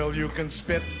the drill, you can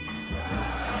spit.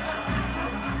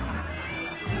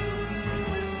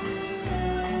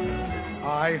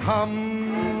 I hum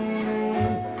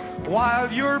while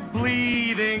you're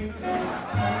bleeding.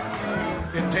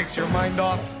 It takes your mind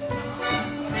off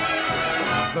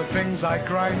the things I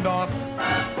grind off.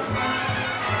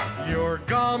 Your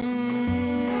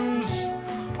gums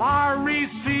are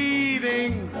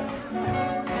receding.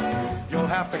 You'll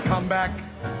have to come back.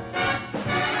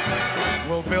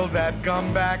 We'll build that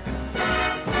gum back.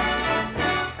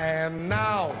 And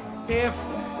now, if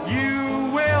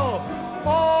you will,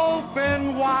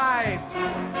 open wide.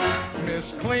 Miss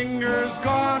Klinger's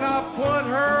gonna put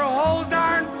her whole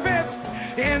darn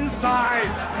fist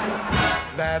inside.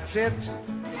 That's it.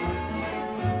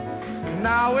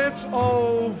 Now it's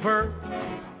over.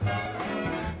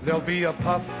 There'll be a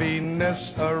puffiness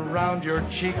around your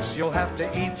cheeks. You'll have to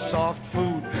eat soft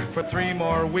food for 3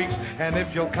 more weeks. And if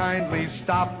you'll kindly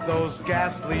stop those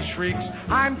ghastly shrieks,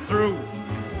 I'm through.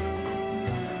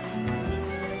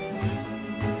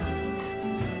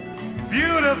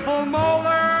 Beautiful molars,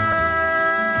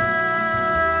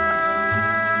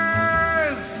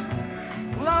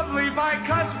 lovely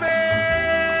bicuspid,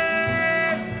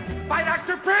 by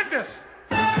Dr. Prentice.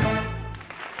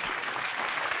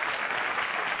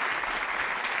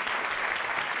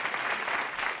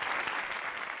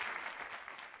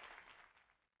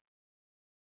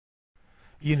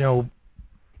 You know,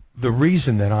 the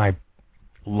reason that I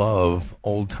love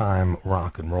old-time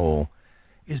rock and roll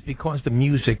is because the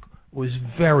music was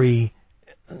very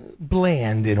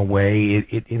bland in a way.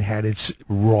 It had its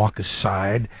raucous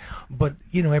side, but,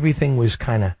 you know, everything was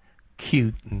kind of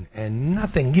cute and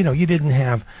nothing, you know, you didn't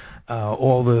have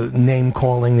all the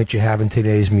name-calling that you have in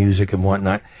today's music and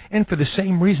whatnot. And for the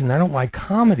same reason, I don't like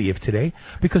comedy of today,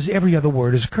 because every other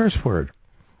word is a curse word.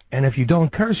 And if you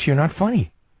don't curse, you're not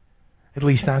funny. At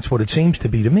least that's what it seems to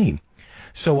be to me.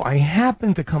 So I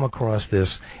happened to come across this.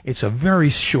 It's a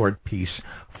very short piece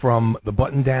from the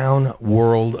button-down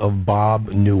world of Bob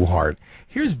Newhart.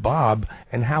 Here's Bob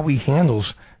and how he handles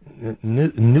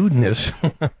nudeness.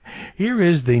 Here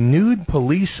is the Nude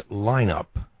Police lineup.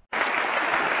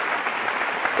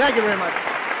 Thank you very much.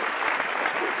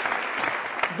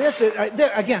 This is,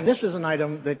 this is an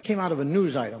item that came out of a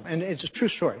news item, and it's a true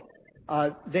story.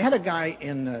 They had a guy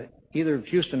in either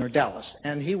Houston or Dallas,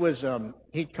 and he was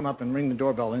he'd come up and ring the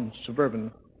doorbell in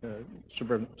suburban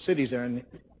cities there,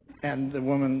 and the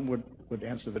woman would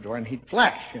answer the door, and he'd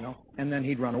flash, you know, and then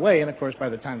he'd run away, and of course by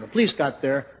the time the police got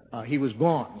there, he was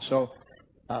gone. So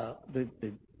the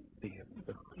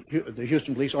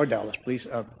Houston police or Dallas police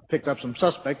picked up some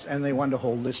suspects, and they wanted to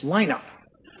hold this lineup,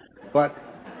 but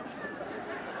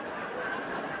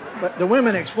the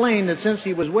women explained that since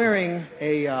he was wearing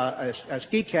a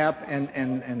ski cap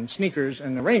and sneakers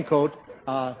and a raincoat,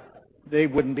 they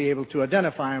wouldn't be able to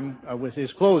identify him with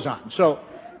his clothes on. So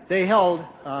they held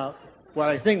what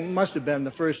I think must have been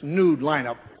the first nude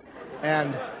lineup,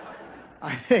 and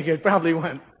I think it probably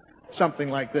went something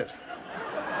like this.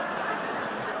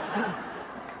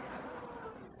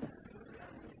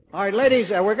 All right, ladies,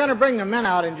 we're going to bring the men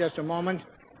out in just a moment.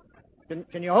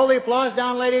 Can you hold the applause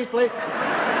down, ladies, please?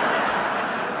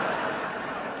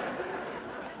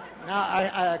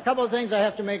 Now, a couple of things I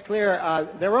have to make clear.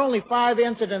 There were only 5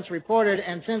 incidents reported,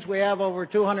 and since we have over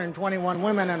 221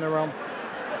 women in the room,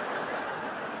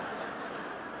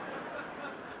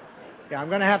 I'm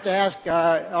going to have to ask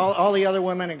all the other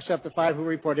women except the 5 who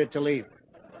reported to leave.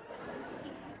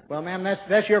 Well, ma'am,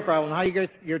 that's your problem. How you get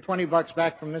your $20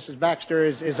 back from Mrs. Baxter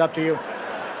is up to you.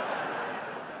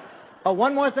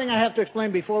 One more thing I have to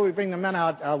explain before we bring the men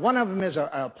out. One of them is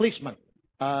a policeman.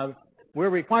 We're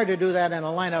required to do that in a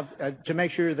lineup to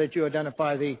make sure that you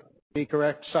identify the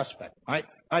correct suspect. All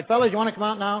right, fellas, you want to come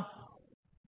out now?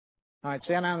 All right,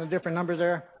 stand on the different numbers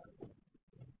there.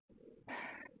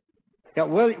 Yeah,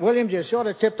 Williams, you sort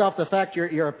of tipped off the fact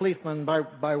you're a policeman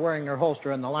by wearing your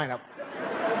holster in the lineup.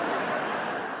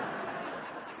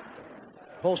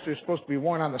 Holster is supposed to be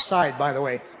worn on the side, by the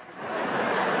way.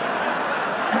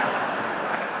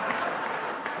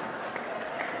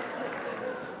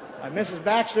 Mrs.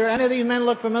 Baxter, any of these men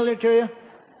look familiar to you?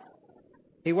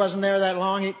 He wasn't there that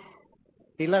long.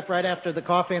 He left right after the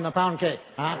coffee and the pound cake.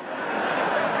 Huh?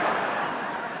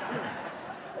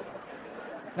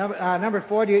 Number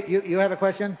 4, do you have a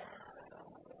question?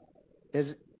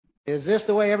 Is this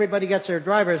the way everybody gets their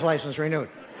driver's license renewed?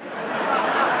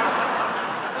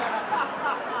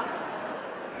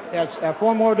 Yes,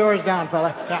 4 more doors down,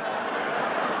 fella. Yeah.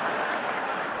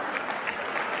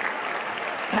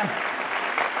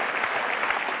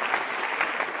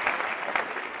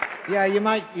 Yeah, you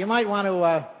might want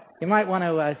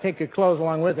to take your clothes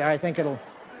along with you. I think it'll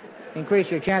increase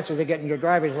your chances of getting your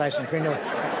driver's license renewed.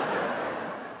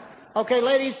 Okay,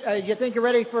 ladies, you think you're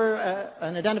ready for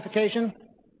an identification?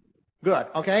 Good.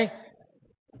 Okay.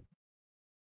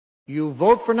 You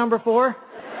vote for number 4?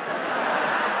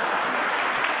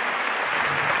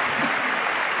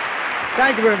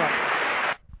 Thank you very much.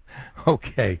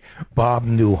 Okay, Bob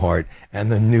Newhart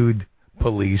and the Nude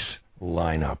Police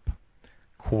lineup.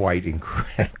 Quite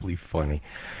incredibly funny.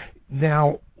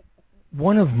 Now,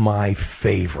 one of my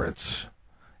favorites,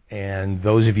 and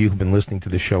those of you who've been listening to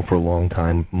the show for a long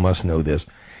time must know this,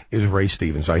 is Ray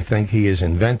Stevens. I think he is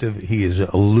inventive, he is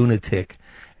a lunatic,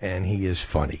 and he is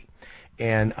funny.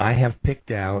 And I have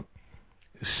picked out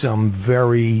some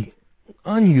very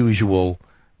unusual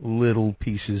little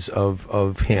pieces of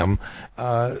him.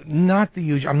 Not the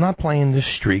usual. I'm not playing The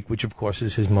Streak, which of course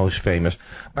is his most famous,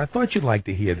 but I thought you'd like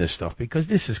to hear this stuff because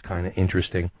this is kind of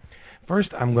interesting.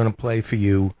 First, I'm going to play for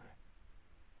you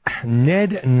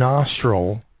Ned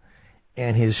Nostril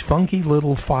and his funky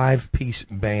little 5-piece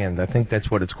band. I think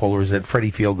that's what it's called, or is that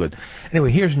Freddie Feelgood?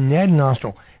 Anyway, here's Ned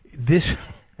Nostril. This,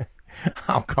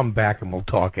 I'll come back and we'll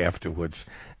talk afterwards.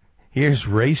 Here's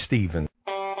Ray Stevens.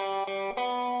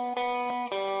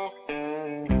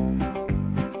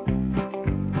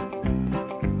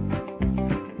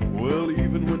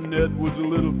 Ned was a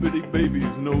little bitty baby,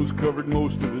 his nose covered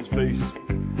most of his face.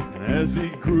 And as he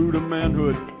grew to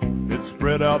manhood, it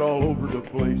spread out all over the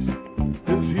place.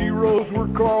 His heroes were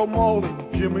Carl Malden,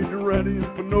 Jimmy Durante,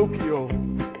 and Pinocchio.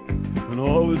 And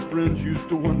all his friends used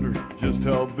to wonder just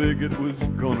how big it was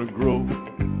gonna grow.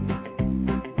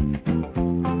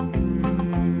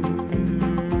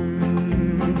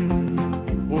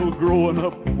 Well, growing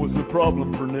up was a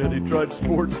problem for Ned. He tried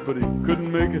sports, but he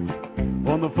couldn't make it.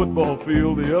 On the football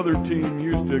field, the other team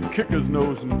used to kick his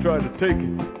nose and try to take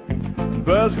it. And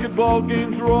basketball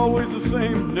games were always the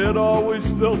same. Ned always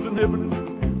felt inhibited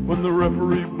when the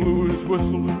referee blew his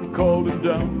whistle and called him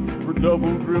down for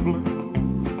double dribbling.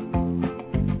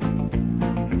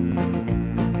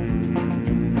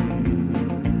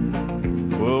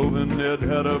 Well, then Ned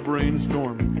had a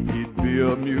brainstorm. He'd be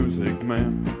a music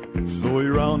man. So he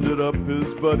rounded up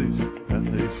his buddies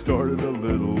and they started a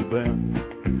little band.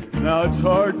 Now it's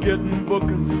hard getting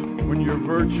bookings when you're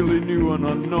virtually new and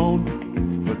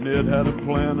unknown, but Ned had a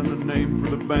plan and a name for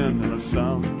the band and a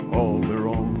sound all their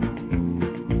own.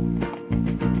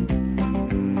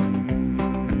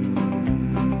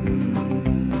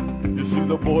 You see,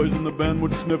 the boys in the band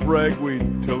would sniff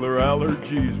ragweed till their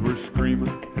allergies were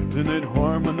screaming. Then they'd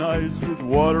harmonize with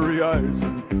watery eyes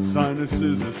and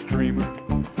sinuses a-streaming.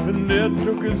 And Ned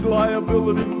took his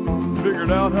liability,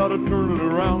 figured out how to turn it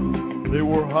around. They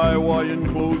wore high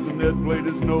Hawaiian clothes and Ned played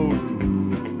his nose,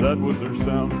 and that was their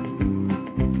sound.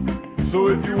 So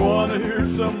if you want to hear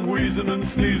some wheezing and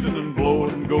sneezing and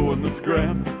blowing and going that's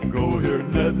grand, go hear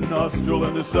Ned Nostril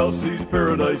and the South Seas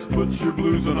Paradise. Put your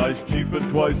blues on ice, cheap at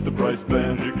twice the price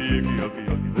band. Icky, icky,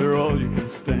 yucky, yucky, they're all you can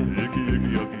stand. Icky,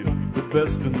 icky, yucky, yucky, the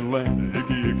best in the land.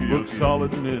 Icky, icky, look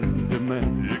solid and in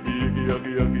demand. Icky, icky,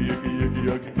 yucky, yucky, icky, icky,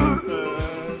 yucky.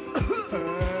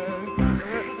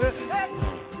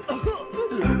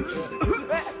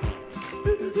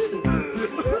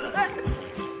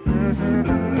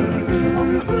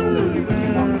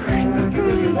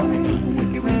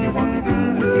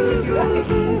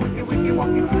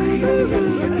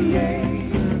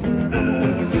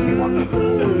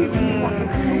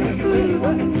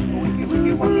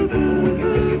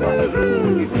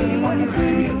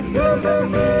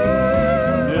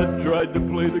 Ned tried to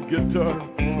play the guitar,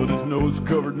 but his nose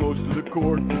covered most of the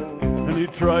chords. And he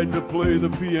tried to play the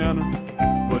piano,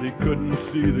 but he couldn't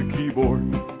see the keyboard.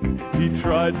 He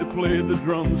tried to play the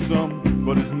drums some,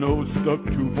 but his nose stuck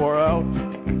too far out.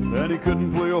 And he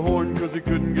couldn't play a horn because he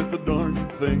couldn't get the darn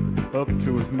thing up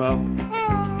to his mouth.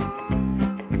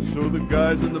 So the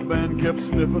guys in the band kept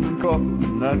sniffing and coughing,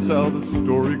 and that's how the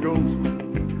story goes.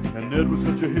 And Ned was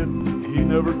such a hit, he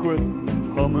never quit,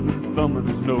 humming and thumbing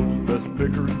his nose, best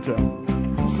picker in town.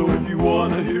 So if you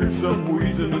want to hear some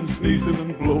wheezing and sneezing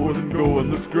and blowing and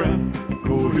going that's grand,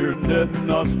 go hear Ned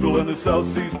Nostril and the South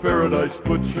Seas Paradise.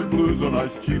 Put your blues on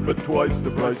ice, cheap at twice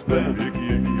the price band. Icky,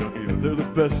 icky, yucky, yucky, they're the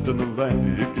best in the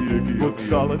land. Icky, icky, look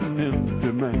solid and in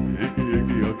demand. Icky,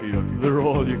 icky, yucky, yucky, they're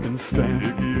all you can stand.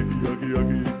 Icky, icky, yucky,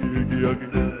 yucky, icky, yucky,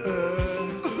 yucky.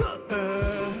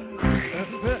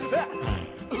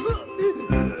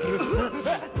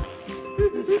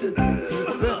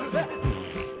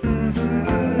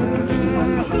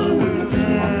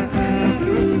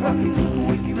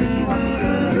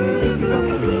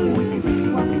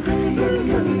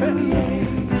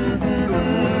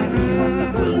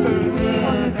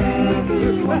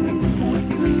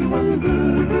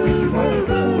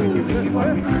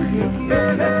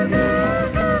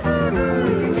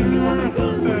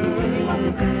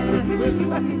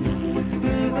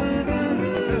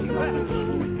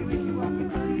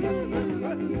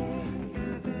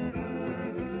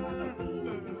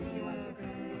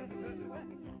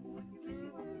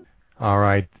 All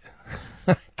right.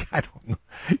 I don't know.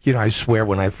 You know, I swear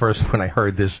when I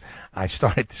heard this, I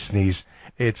started to sneeze.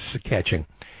 It's catching.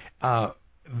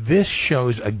 This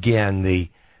shows again the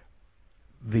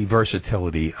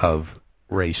versatility of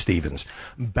Ray Stevens.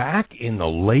 Back in the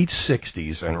late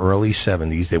 60s and early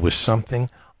 70s, there was something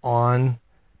on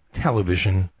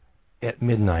television at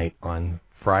midnight on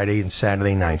Friday and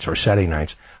Saturday nights, or Saturday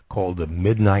nights, called the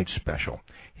Midnight Special.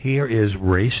 Here is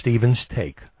Ray Stevens'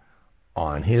 take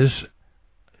on his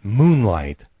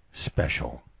Moonlight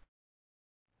Special.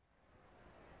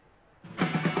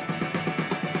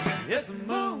 It's a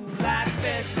Moonlight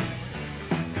Special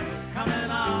coming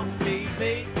on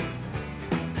TV.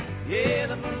 Yeah,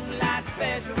 the Moonlight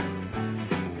Special.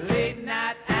 Late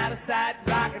night, out of sight,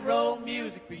 rock and roll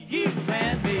music for you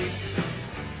and me.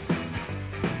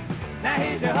 Now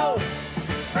here's your host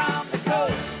from the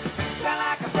coast. Sound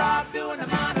like a frog doing the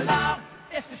monologue.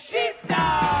 It's the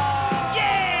Sheepdog.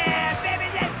 Yeah, baby,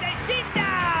 that's the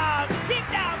Sheepdog.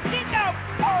 Sheepdog, Sheepdog.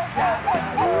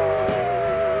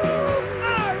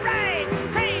 All right,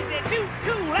 crazy, too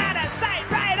cool, out of sight,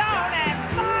 right on and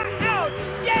far out.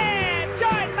 Yeah,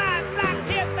 join my flock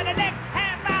here for the next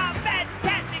half hour.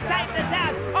 Fantastic sight this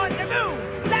out on the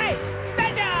Moonlight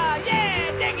Special.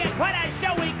 Yeah, dig it, what a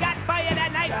show we got for you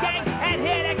tonight, gang. And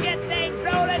here to get things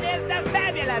rolling is the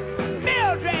fabulous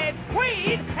Mildred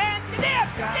Queen and the Dip.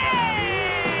 Yeah!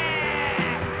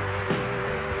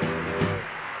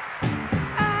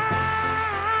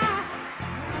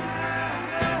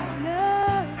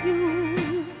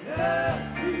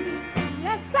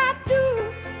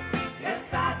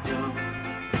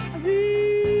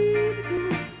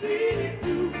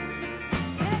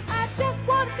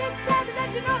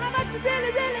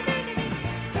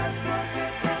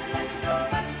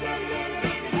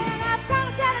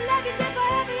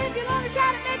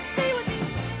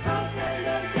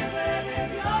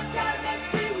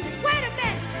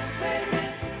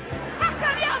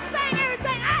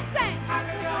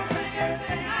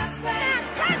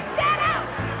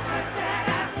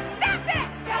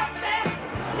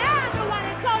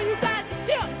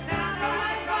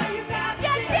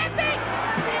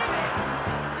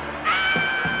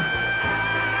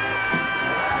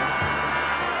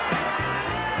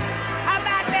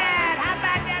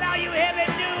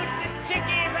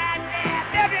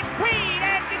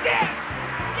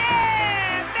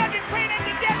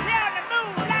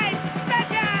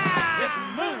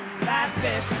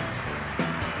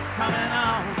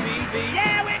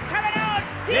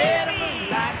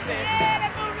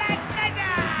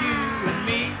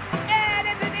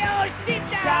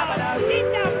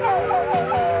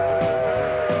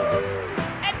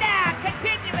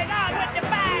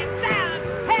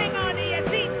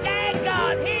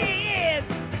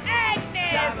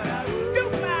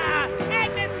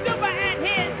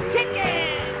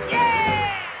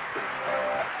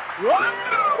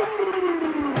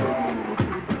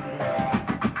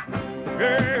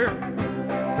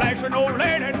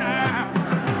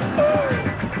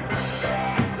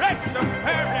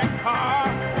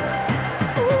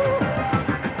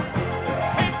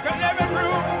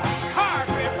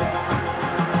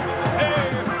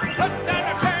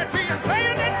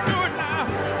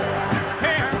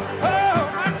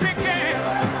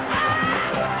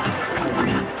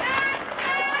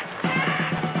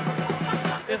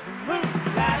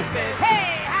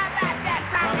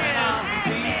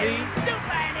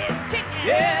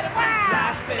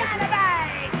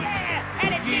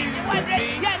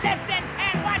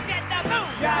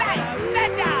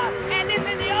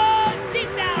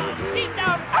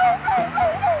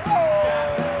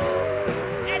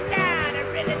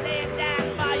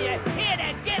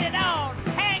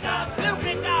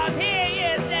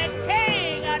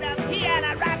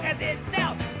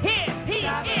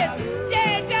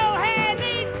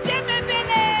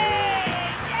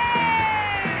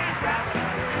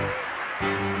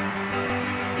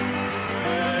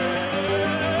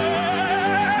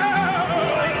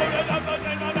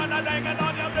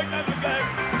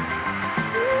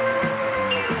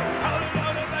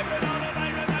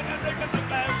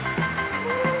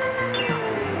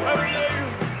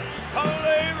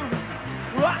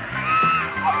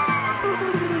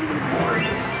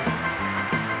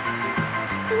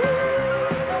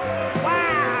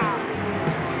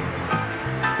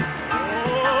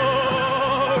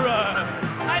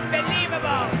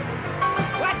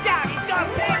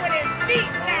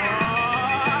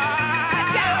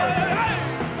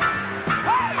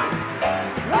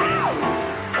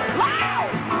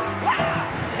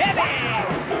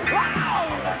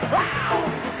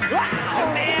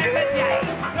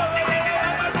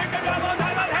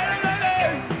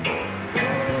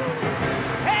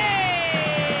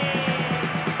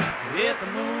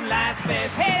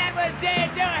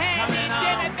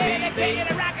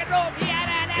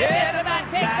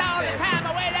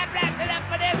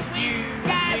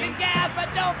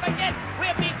 don't forget,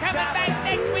 we'll be coming back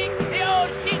next week. The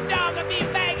old sheepdog will be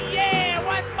back. Yeah,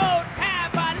 one more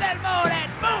time for a little more of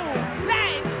that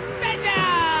moonlight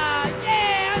special.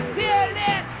 Yeah, until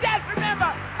then, just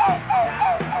remember,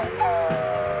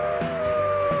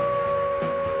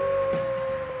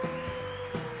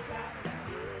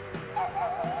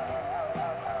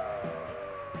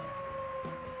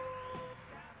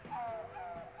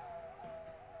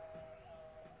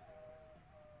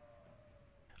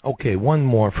 Okay, one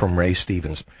more from Ray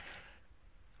Stevens.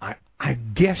 I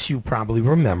guess you probably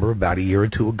remember about a year or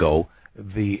two ago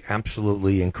the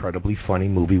absolutely incredibly funny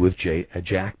movie with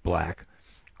Jack Black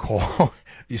called,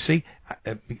 you see,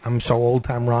 I'm so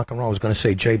old-time rock and roll, I was going to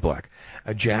say Jay Black.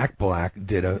 Jack Black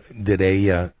did a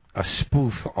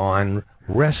spoof on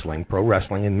wrestling, pro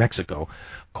wrestling in Mexico,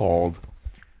 called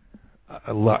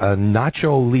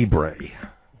Nacho Libre.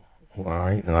 All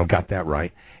right, and I've got that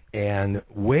right. And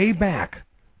way back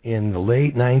in the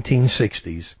late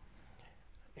 1960s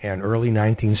and early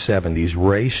 1970s,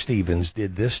 Ray Stevens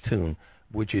did this tune,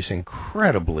 which is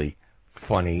incredibly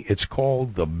funny. It's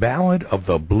called The Ballad of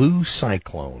the Blue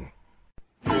Cyclone.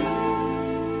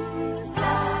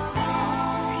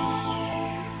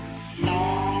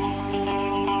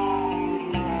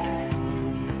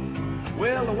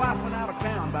 Well, the wife went out of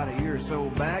town about a year or so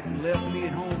back and left me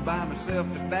at home by myself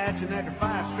to batch, and after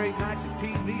 5 straight nights of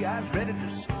TV, I was ready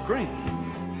to scream.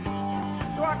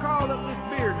 So I called up this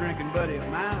beer-drinking buddy of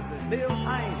mine and said, Bill,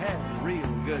 I ain't had a real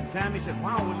good time. He said,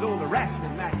 why don't we go to the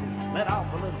wrestling matches and let off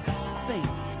a little steam?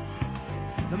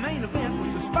 The main event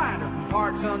was the Spider from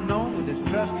parts unknown with his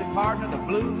trusty partner, the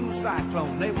Blue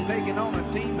Cyclone. They were taking on a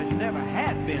team that never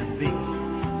had been beat.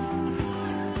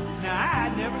 Now, I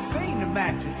had never seen the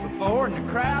matches before, and the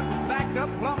crowd was backed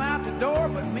up plumb out the door,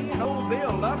 but me and old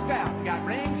Bill lucked out and got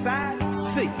ringside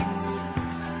seats.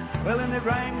 Well, then they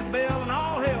rang the bell and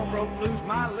all hell broke loose.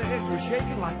 My legs were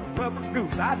shaking like a rubber goose.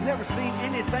 I'd never seen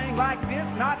anything like this,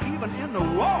 not even in the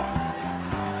war.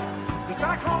 The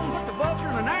Cyclone put the Vulture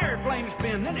in an airplane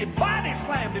spin, then he body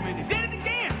slammed him and he did it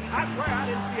again. I swear I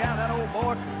didn't see how that old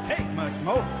boy could take much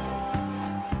more.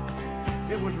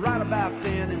 It was right about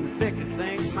then in the thick of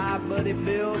things, my buddy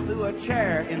Bill threw a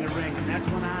chair in the ring, and that's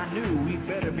when I knew we'd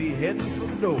better be heading for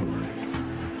the door.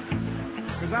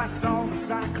 Cause I saw the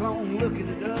Cyclone looking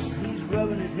at us, and he's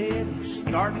rubbing his head and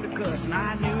starting to cuss. And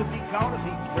I knew if he caught us,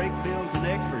 he'd break Bill's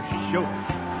neck for sure.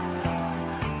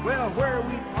 Well, where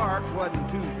we parked wasn't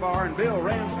too far, and Bill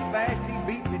ran so fast he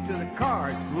beat me to the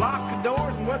cars, locked the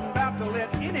doors, and wasn't about to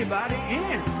let anybody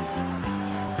in.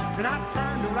 And I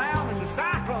turned around, and the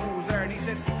Cyclone was there, and he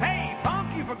said, hey,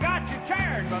 punk, you forgot your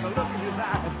chair. And by the look in his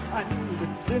eyes, I knew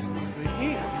that this was the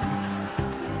end.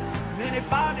 Then he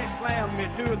body slammed me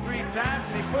 2 or 3 times,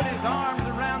 and he put his arms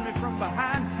around me from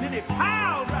behind, and then he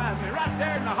pile drived me right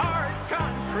there in the hard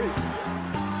concrete.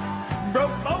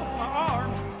 Broke both my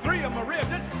arms, 3 of my ribs.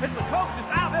 It's the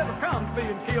closest I've ever come to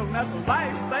being killed, and that's the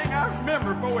last thing I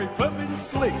remember before he put me to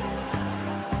sleep.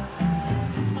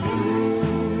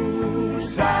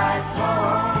 Blue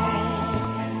Cyclone,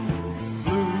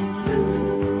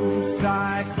 Blue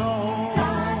Cyclone.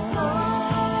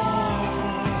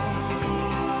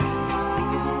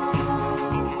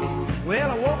 Well,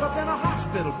 I woke up in a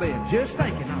hospital bed just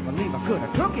thinking I believe I could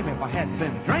have took him if I hadn't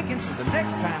been drinking. So the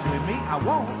next time we meet, I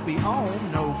won't be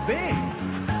on no bed.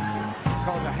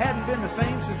 Cause I hadn't been the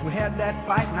same since we had that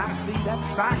fight, and I see that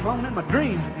Cyclone in my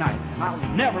dreams at night. I'll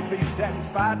never be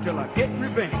satisfied till I get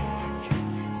revenge.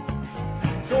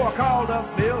 So I called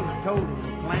up Bill and told him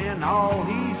the plan. All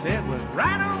he said was,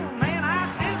 right on, man,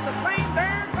 I did the same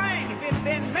darn thing if it'd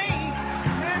been me.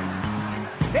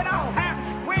 It all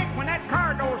happened quick when that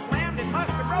car door slammed. It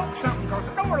must have broke something, cause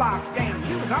the door lock's down.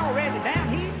 He was already down,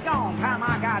 he's gone, time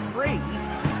I got free.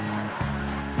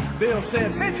 Bill said,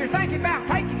 since you're thinking about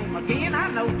taking him again, I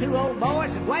know 2 old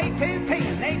boys that weigh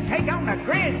 210. They'd take on a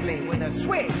grizzly with a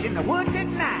switch in the woods at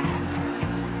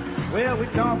night. Well, we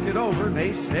talked it over, and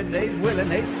they said they'd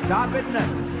willing, they'd stop at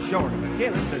nothing short of a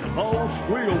killing. Said, oh,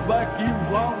 squeal back you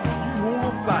long as you want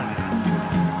to fight.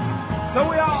 So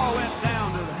we all went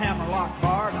down to the Hammerlock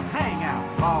Bar to hang out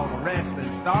with all the wrestling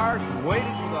stars and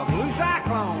waited for the Blue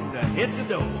Cyclone to hit the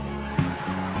door.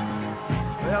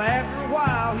 Well, after a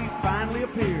while, he finally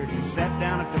appeared. He sat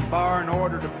down at the bar and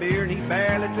ordered a beer, and he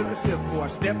barely took a sip before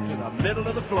I stepped to the middle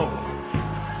of the floor.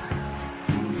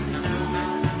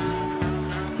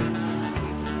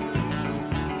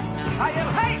 I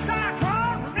yelled, hey,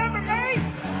 Cyclone, remember me?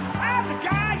 I'm the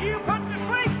guy you put to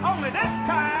sleep. Only this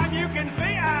time you can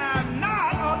see I'm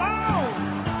not alone.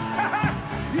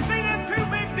 You see them 2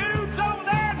 big dudes over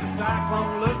there? The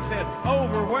Cyclone looked and said,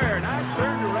 over where? And I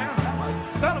turned around, and I'm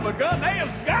a son of a gun, they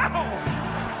is gone.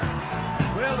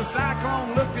 the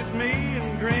Cyclone looked at me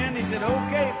and grinned. He said,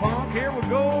 okay, punk, here we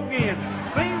go again.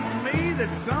 Seems to me that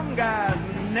some guys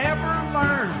never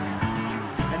learn.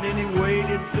 And then he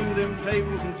waded through them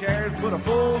tables and chairs, put a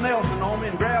full Nelson on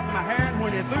me and grabbed my hair. And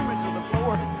when he threw me to the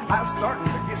floor, I was starting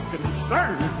to get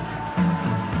concerned.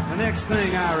 The next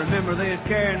thing I remember, they was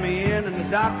carrying me in, and the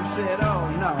doctor said, oh,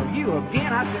 no, you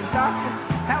again? I said, doctor,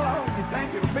 how long do you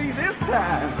think it'll be this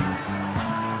time?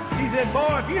 He said,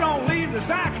 boy, if you don't leave the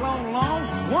Cyclone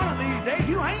alone, one of these days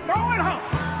you ain't going home.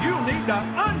 You'll need the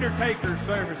Undertaker's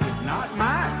services, not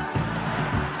mine.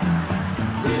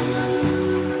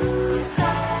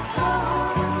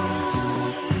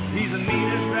 He's the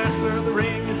meanest wrestler the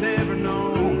ring has ever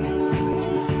known.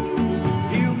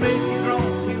 He'll make you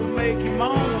groan, he'll make you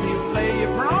moan, he'll lay you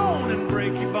prone and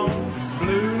break your bones.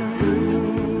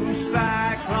 Blue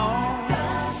Cyclone,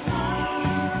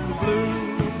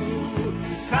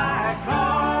 Blue Cyclone.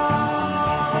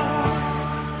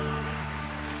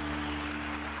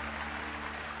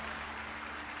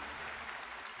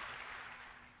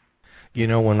 You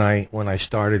know, when I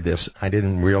started this, I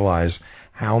didn't realize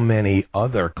how many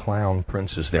other clown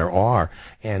princes there are,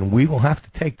 and we will have to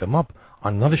take them up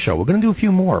on another show. We're going to do a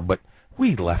few more, but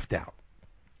we left out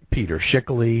Peter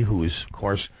Schickele, who is, of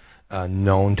course,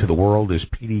 known to the world as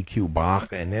P.D.Q.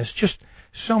 Bach, and there's just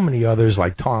so many others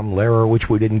like Tom Lehrer, which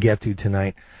we didn't get to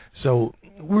tonight. So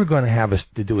we're going to have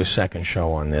to do a second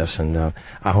show on this, and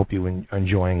I hope you're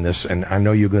enjoying this, and I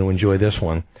know you're going to enjoy this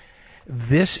one.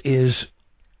 This is,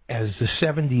 as the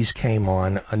 70s came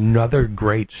on, another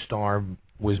great star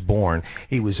was born.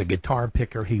 He was a guitar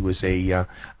picker. He was a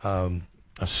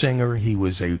singer. He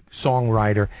was a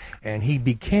songwriter, and he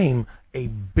became a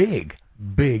big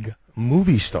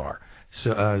movie star,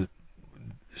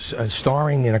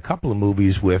 starring in a couple of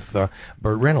movies with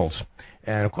Burt Reynolds.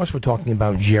 And, of course, we're talking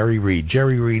about Jerry Reed.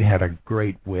 Jerry Reed had a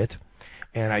great wit,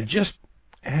 and I just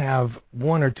have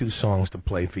one or two songs to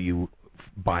play for you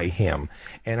by him.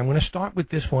 And I'm going to start with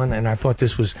this one, and I thought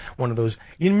this was one of those.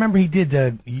 You remember he did,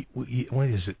 what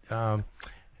is it?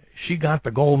 She got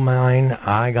the gold mine,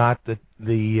 I got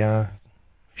the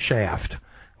shaft,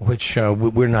 which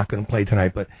we're not going to play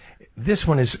tonight, but this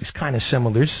one is kind of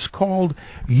similar. This is called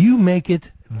You Make It,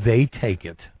 They Take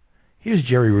It. Here's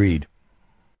Jerry Reed.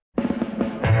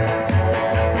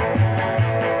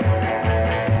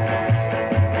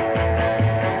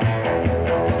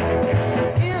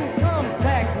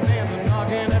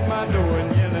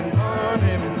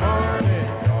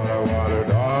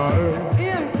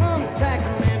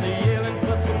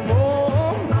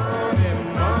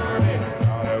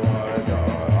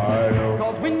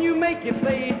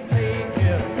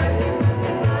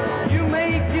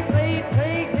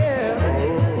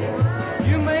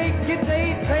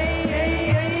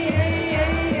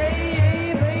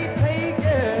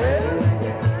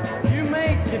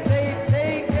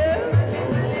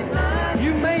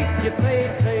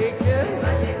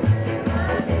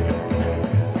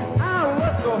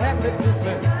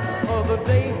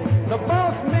 The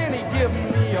boss man, he give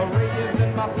me a raise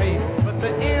in my pay, but the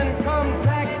income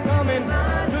tax coming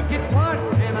took its part,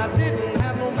 and I didn't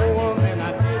have no more than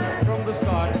I did from the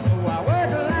start. So I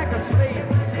worked like a slave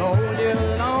the whole year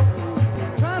long,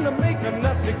 trying to make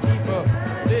enough to keep a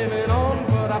living on.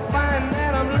 But I find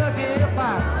that I'm lucky if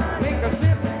I make a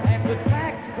sip after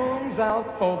tax comes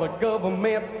out for the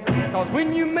government. Cause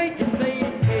when you make it, they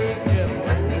take it.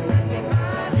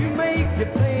 You make it,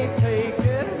 they take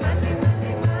it.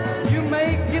 You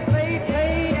make it, they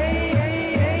take it.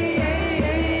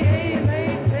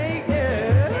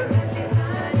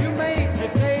 You make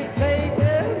it, they take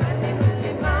it.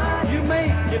 You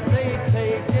make it, they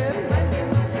take it.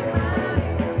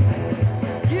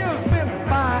 Years went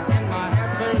by and my hair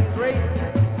turned gray.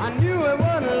 I knew it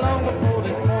wasn't long before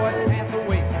this boy passed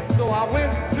away. So I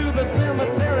went to the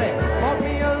cemetery, bought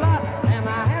me a lot, and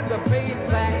I had to pay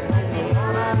tax on the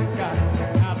lot I got.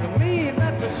 Now to me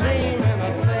that's a shame and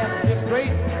a sad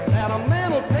disgrace that a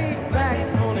man will pay tax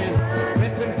on his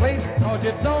resting place, cause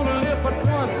you don't live but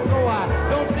once, so I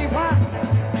don't see why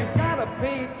you gotta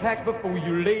pay tax before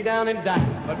you lay down and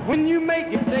die. But when you make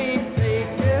it, they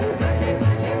take it.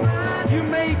 You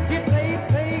make it, they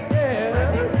take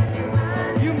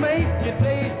it. You make it,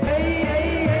 they take it.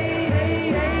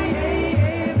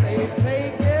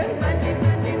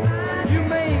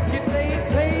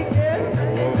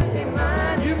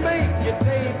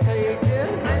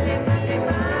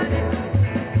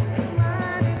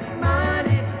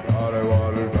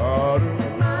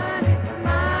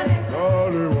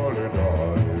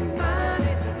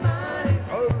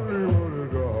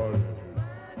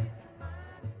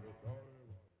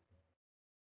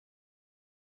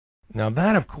 Now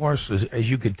that, of course, as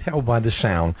you could tell by the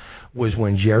sound, was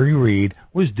when Jerry Reed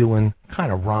was doing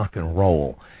kind of rock and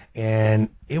roll. And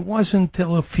it wasn't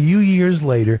until a few years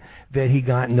later that he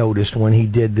got noticed when he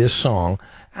did this song.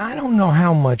 I don't know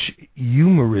how much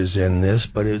humor is in this,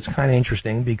 but it's kind of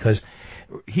interesting because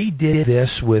he did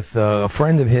this with a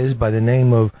friend of his by the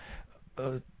name of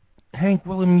Hank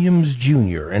Williams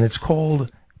Jr., and it's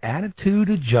called Attitude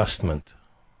Adjustment.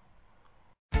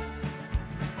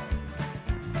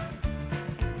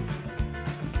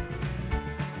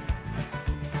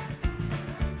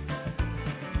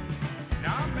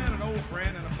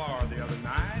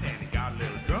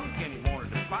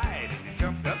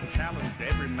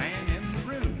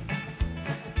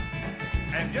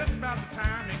 Just about the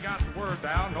time he got the words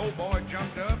out, an old boy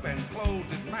jumped up and closed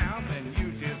his mouth and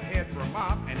used his head for a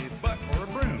mop and his butt for a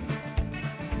broom.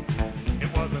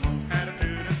 It was an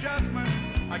attitude adjustment.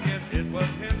 I guess it was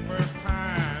his first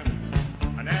time.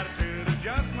 An attitude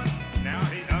adjustment. Now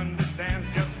he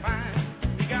understands just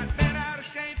fine. He got bent out of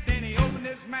shape, then he opened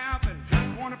his mouth and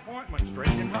just one appointment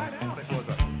straightened right out. It was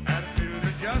an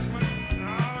attitude adjustment.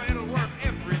 Oh, it'll work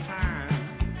every time.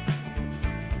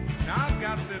 Now I've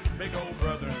got this big old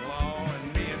brother-in-law,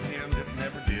 and me and him just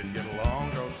never did get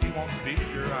along, cause he wants to be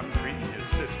sure I'm treating his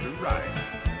sister right.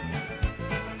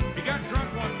 He got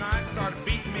drunk one night, started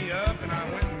beating me up, and I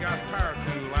went and got a tire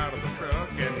tool out of the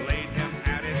truck and laid him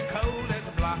out as cold as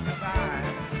a block of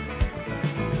ice.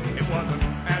 It was an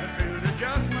attitude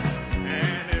adjustment,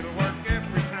 and it'll work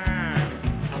every time.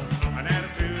 An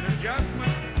attitude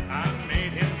adjustment, I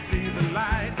made him see the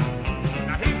light.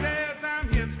 Now he says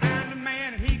I'm his family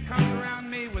man, and he comes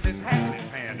around me with his hat in his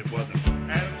hand. It was an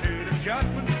attitude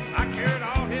adjustment. I carried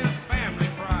all his family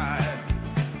pride.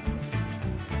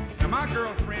 Now my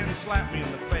girlfriend slapped me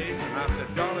in the face, and I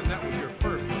said, darling, that was your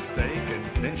first mistake.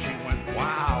 And then she went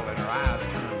wild, and her eyes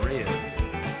turned red.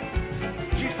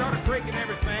 She started breaking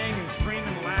everything and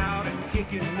screaming loud and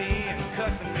kicking me and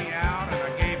cussing me out, and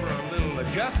I gave her a little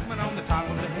adjustment on the top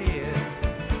of the head.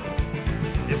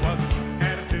 It was an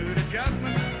attitude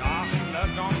adjustment. Oh, she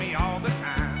loved on me all the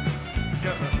time.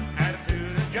 Just an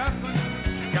attitude adjustment.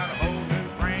 She got a whole new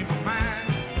frame of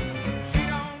mind. She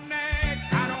don't nag,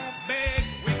 I don't beg,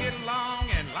 we get along,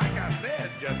 and like I said,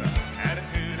 just an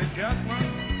attitude adjustment.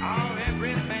 Oh,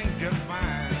 everything's just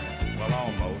fine. Well,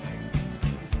 almost.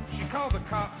 She called the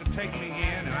cops to take me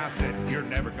in, and I said, you're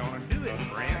never gonna do it,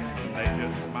 friend. And they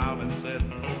just smiled and said,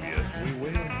 oh, yes, we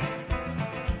will.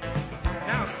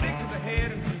 Now, 6 to the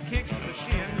head and some kicks to the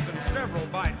shins and several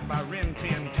bites by Ren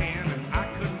 1010, and I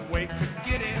couldn't wait to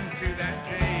get into that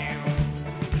jail.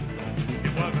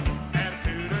 It was an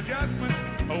attitude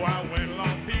adjustment. Oh, I went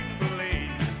along peacefully.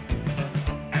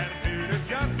 Attitude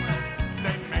adjustment.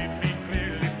 They made me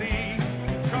clearly see.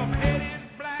 'Cause my head is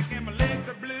black and my legs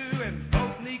are blue and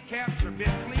both kneecaps are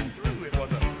bit clean through. It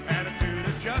was an attitude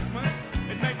adjustment.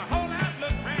 It made my whole house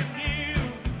look brand new.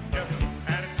 Just an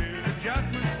attitude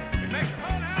adjustment. It makes the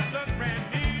whole house look brand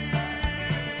new.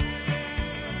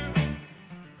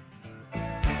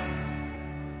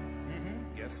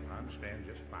 Yes, I understand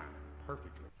just fine.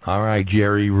 Perfectly. All right,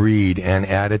 Jerry Reed and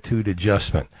Attitude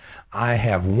Adjustment. I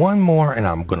have one more, and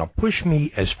I'm going to push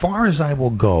me as far as I will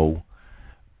go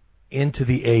into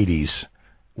the 80s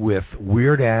with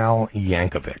Weird Al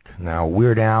Yankovic. Now,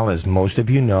 Weird Al, as most of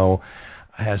you know,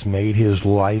 has made his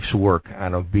life's work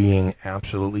out of being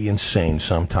absolutely insane,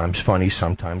 sometimes funny,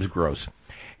 sometimes gross.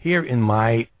 Here, in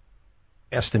my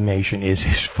estimation, is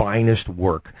his finest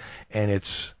work, and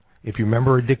it's, if you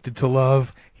remember Addicted to Love,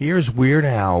 here's Weird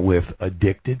Al with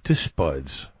Addicted to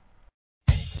Spuds.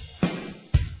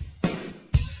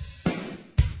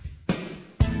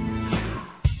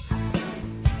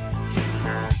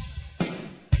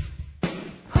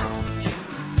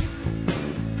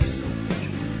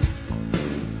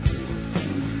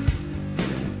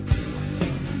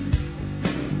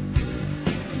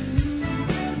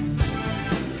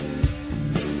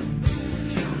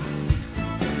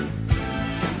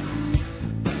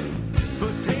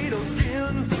 Potato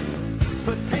skins,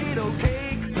 potato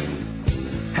cakes,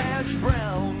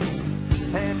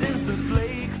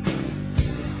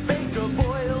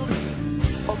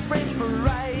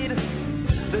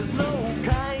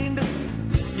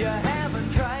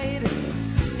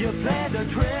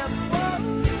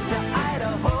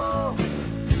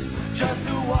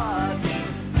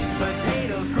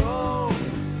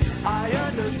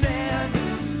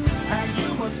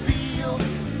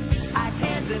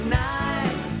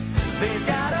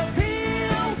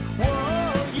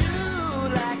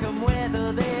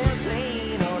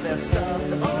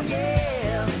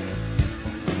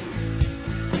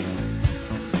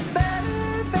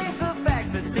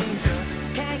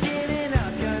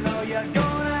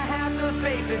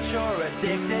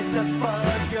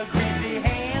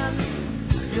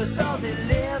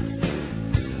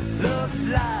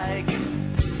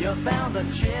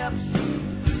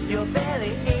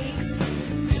 belly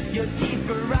aches, your teeth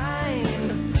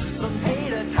grind. Some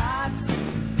tater tots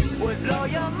would blow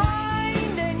your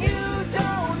mind, and you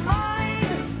don't mind.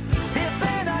 If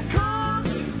they're not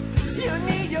cooked, you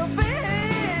need your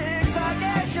fix. I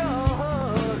guess you're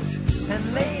hooked.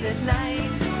 And late at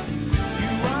night, you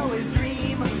always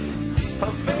dream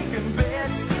of bacon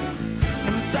bits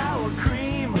and sour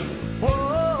cream.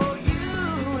 Whoa,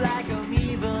 you like 'em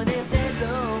even if they're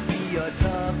lumpy or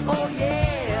tough. Oh yeah.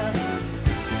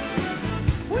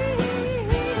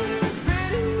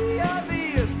 Pretty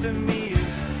obvious to me.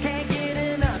 Can't get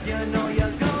enough. You know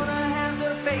you're gonna have to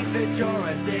face it. You're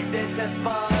addicted to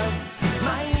fun.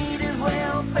 Might as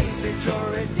well face it.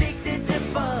 You're addicted to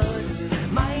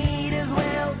fun. Might as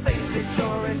well face it.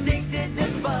 You're addicted to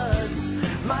fun.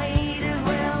 Might as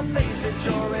well face it.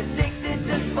 You're addicted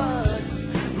to fun.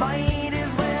 Might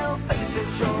as well face it.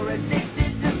 You're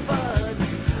addicted to fun.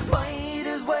 Might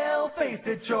as well face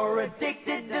it. You're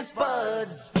addicted to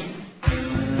spuds.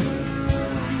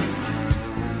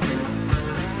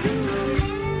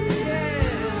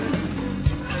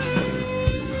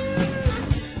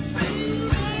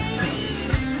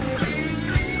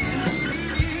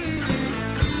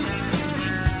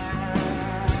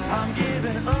 I'm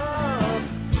giving up.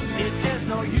 It's just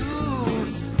no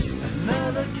use.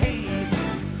 Another case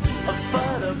of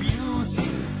spud abuse.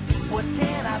 What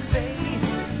can I say?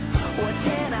 What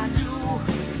can I do?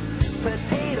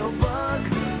 Potato bug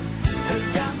has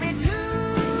got me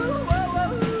too.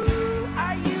 Whoa.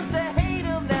 I used to hate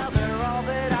 'em, now they're all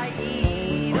that I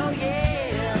eat. Oh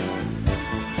yeah.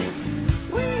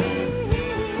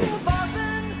 We've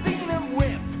often seen 'em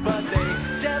whipped, but they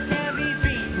just can't be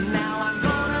beaten. Now I'm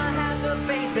gonna have to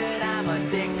face it. I'm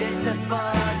addicted to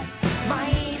spuds.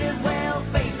 Might as well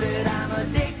face it. I'm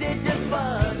addicted to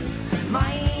spuds.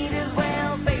 Might as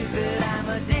well face it. I'm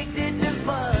addicted to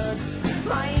spuds.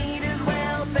 Might as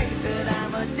well face it.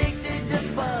 I'm addicted to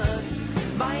spuds.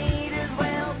 Might as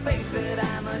well face it.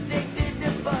 I'm addicted to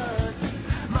spuds.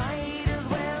 Might as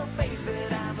well face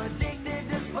it. I'm addicted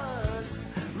to spuds.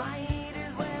 Might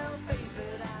as well face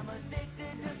it. I'm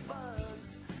addicted to spuds.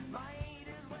 Might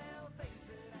as well face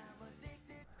it. I'm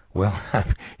addicted. Well,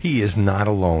 he is not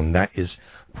alone. That is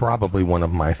probably one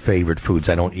of my favorite foods.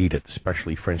 I don't eat it,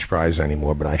 especially French fries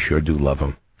anymore, but I sure do love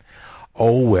them.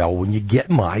 Oh, well, when you get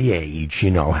my age,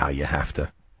 you know how you have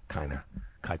to kind of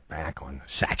cut back on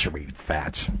saturated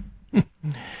fats.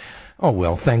 Oh,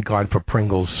 well, thank God for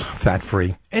Pringles,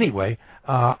 fat-free. Anyway,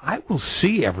 I will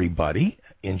see everybody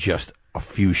in just a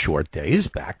few short days.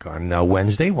 Back on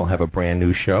Wednesday, we'll have a brand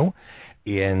new show.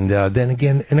 And then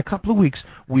again, in a couple of weeks,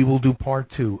 we will do part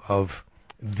 2 of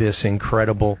this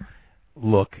incredible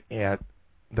look at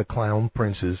the clown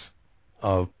princes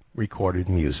of recorded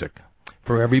music.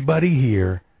 For everybody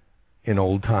here in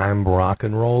old-time rock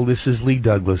and roll, this is Lee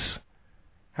Douglas.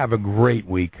 Have a great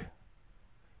week.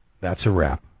 That's a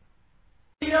wrap.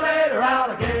 See you later,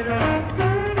 alligator.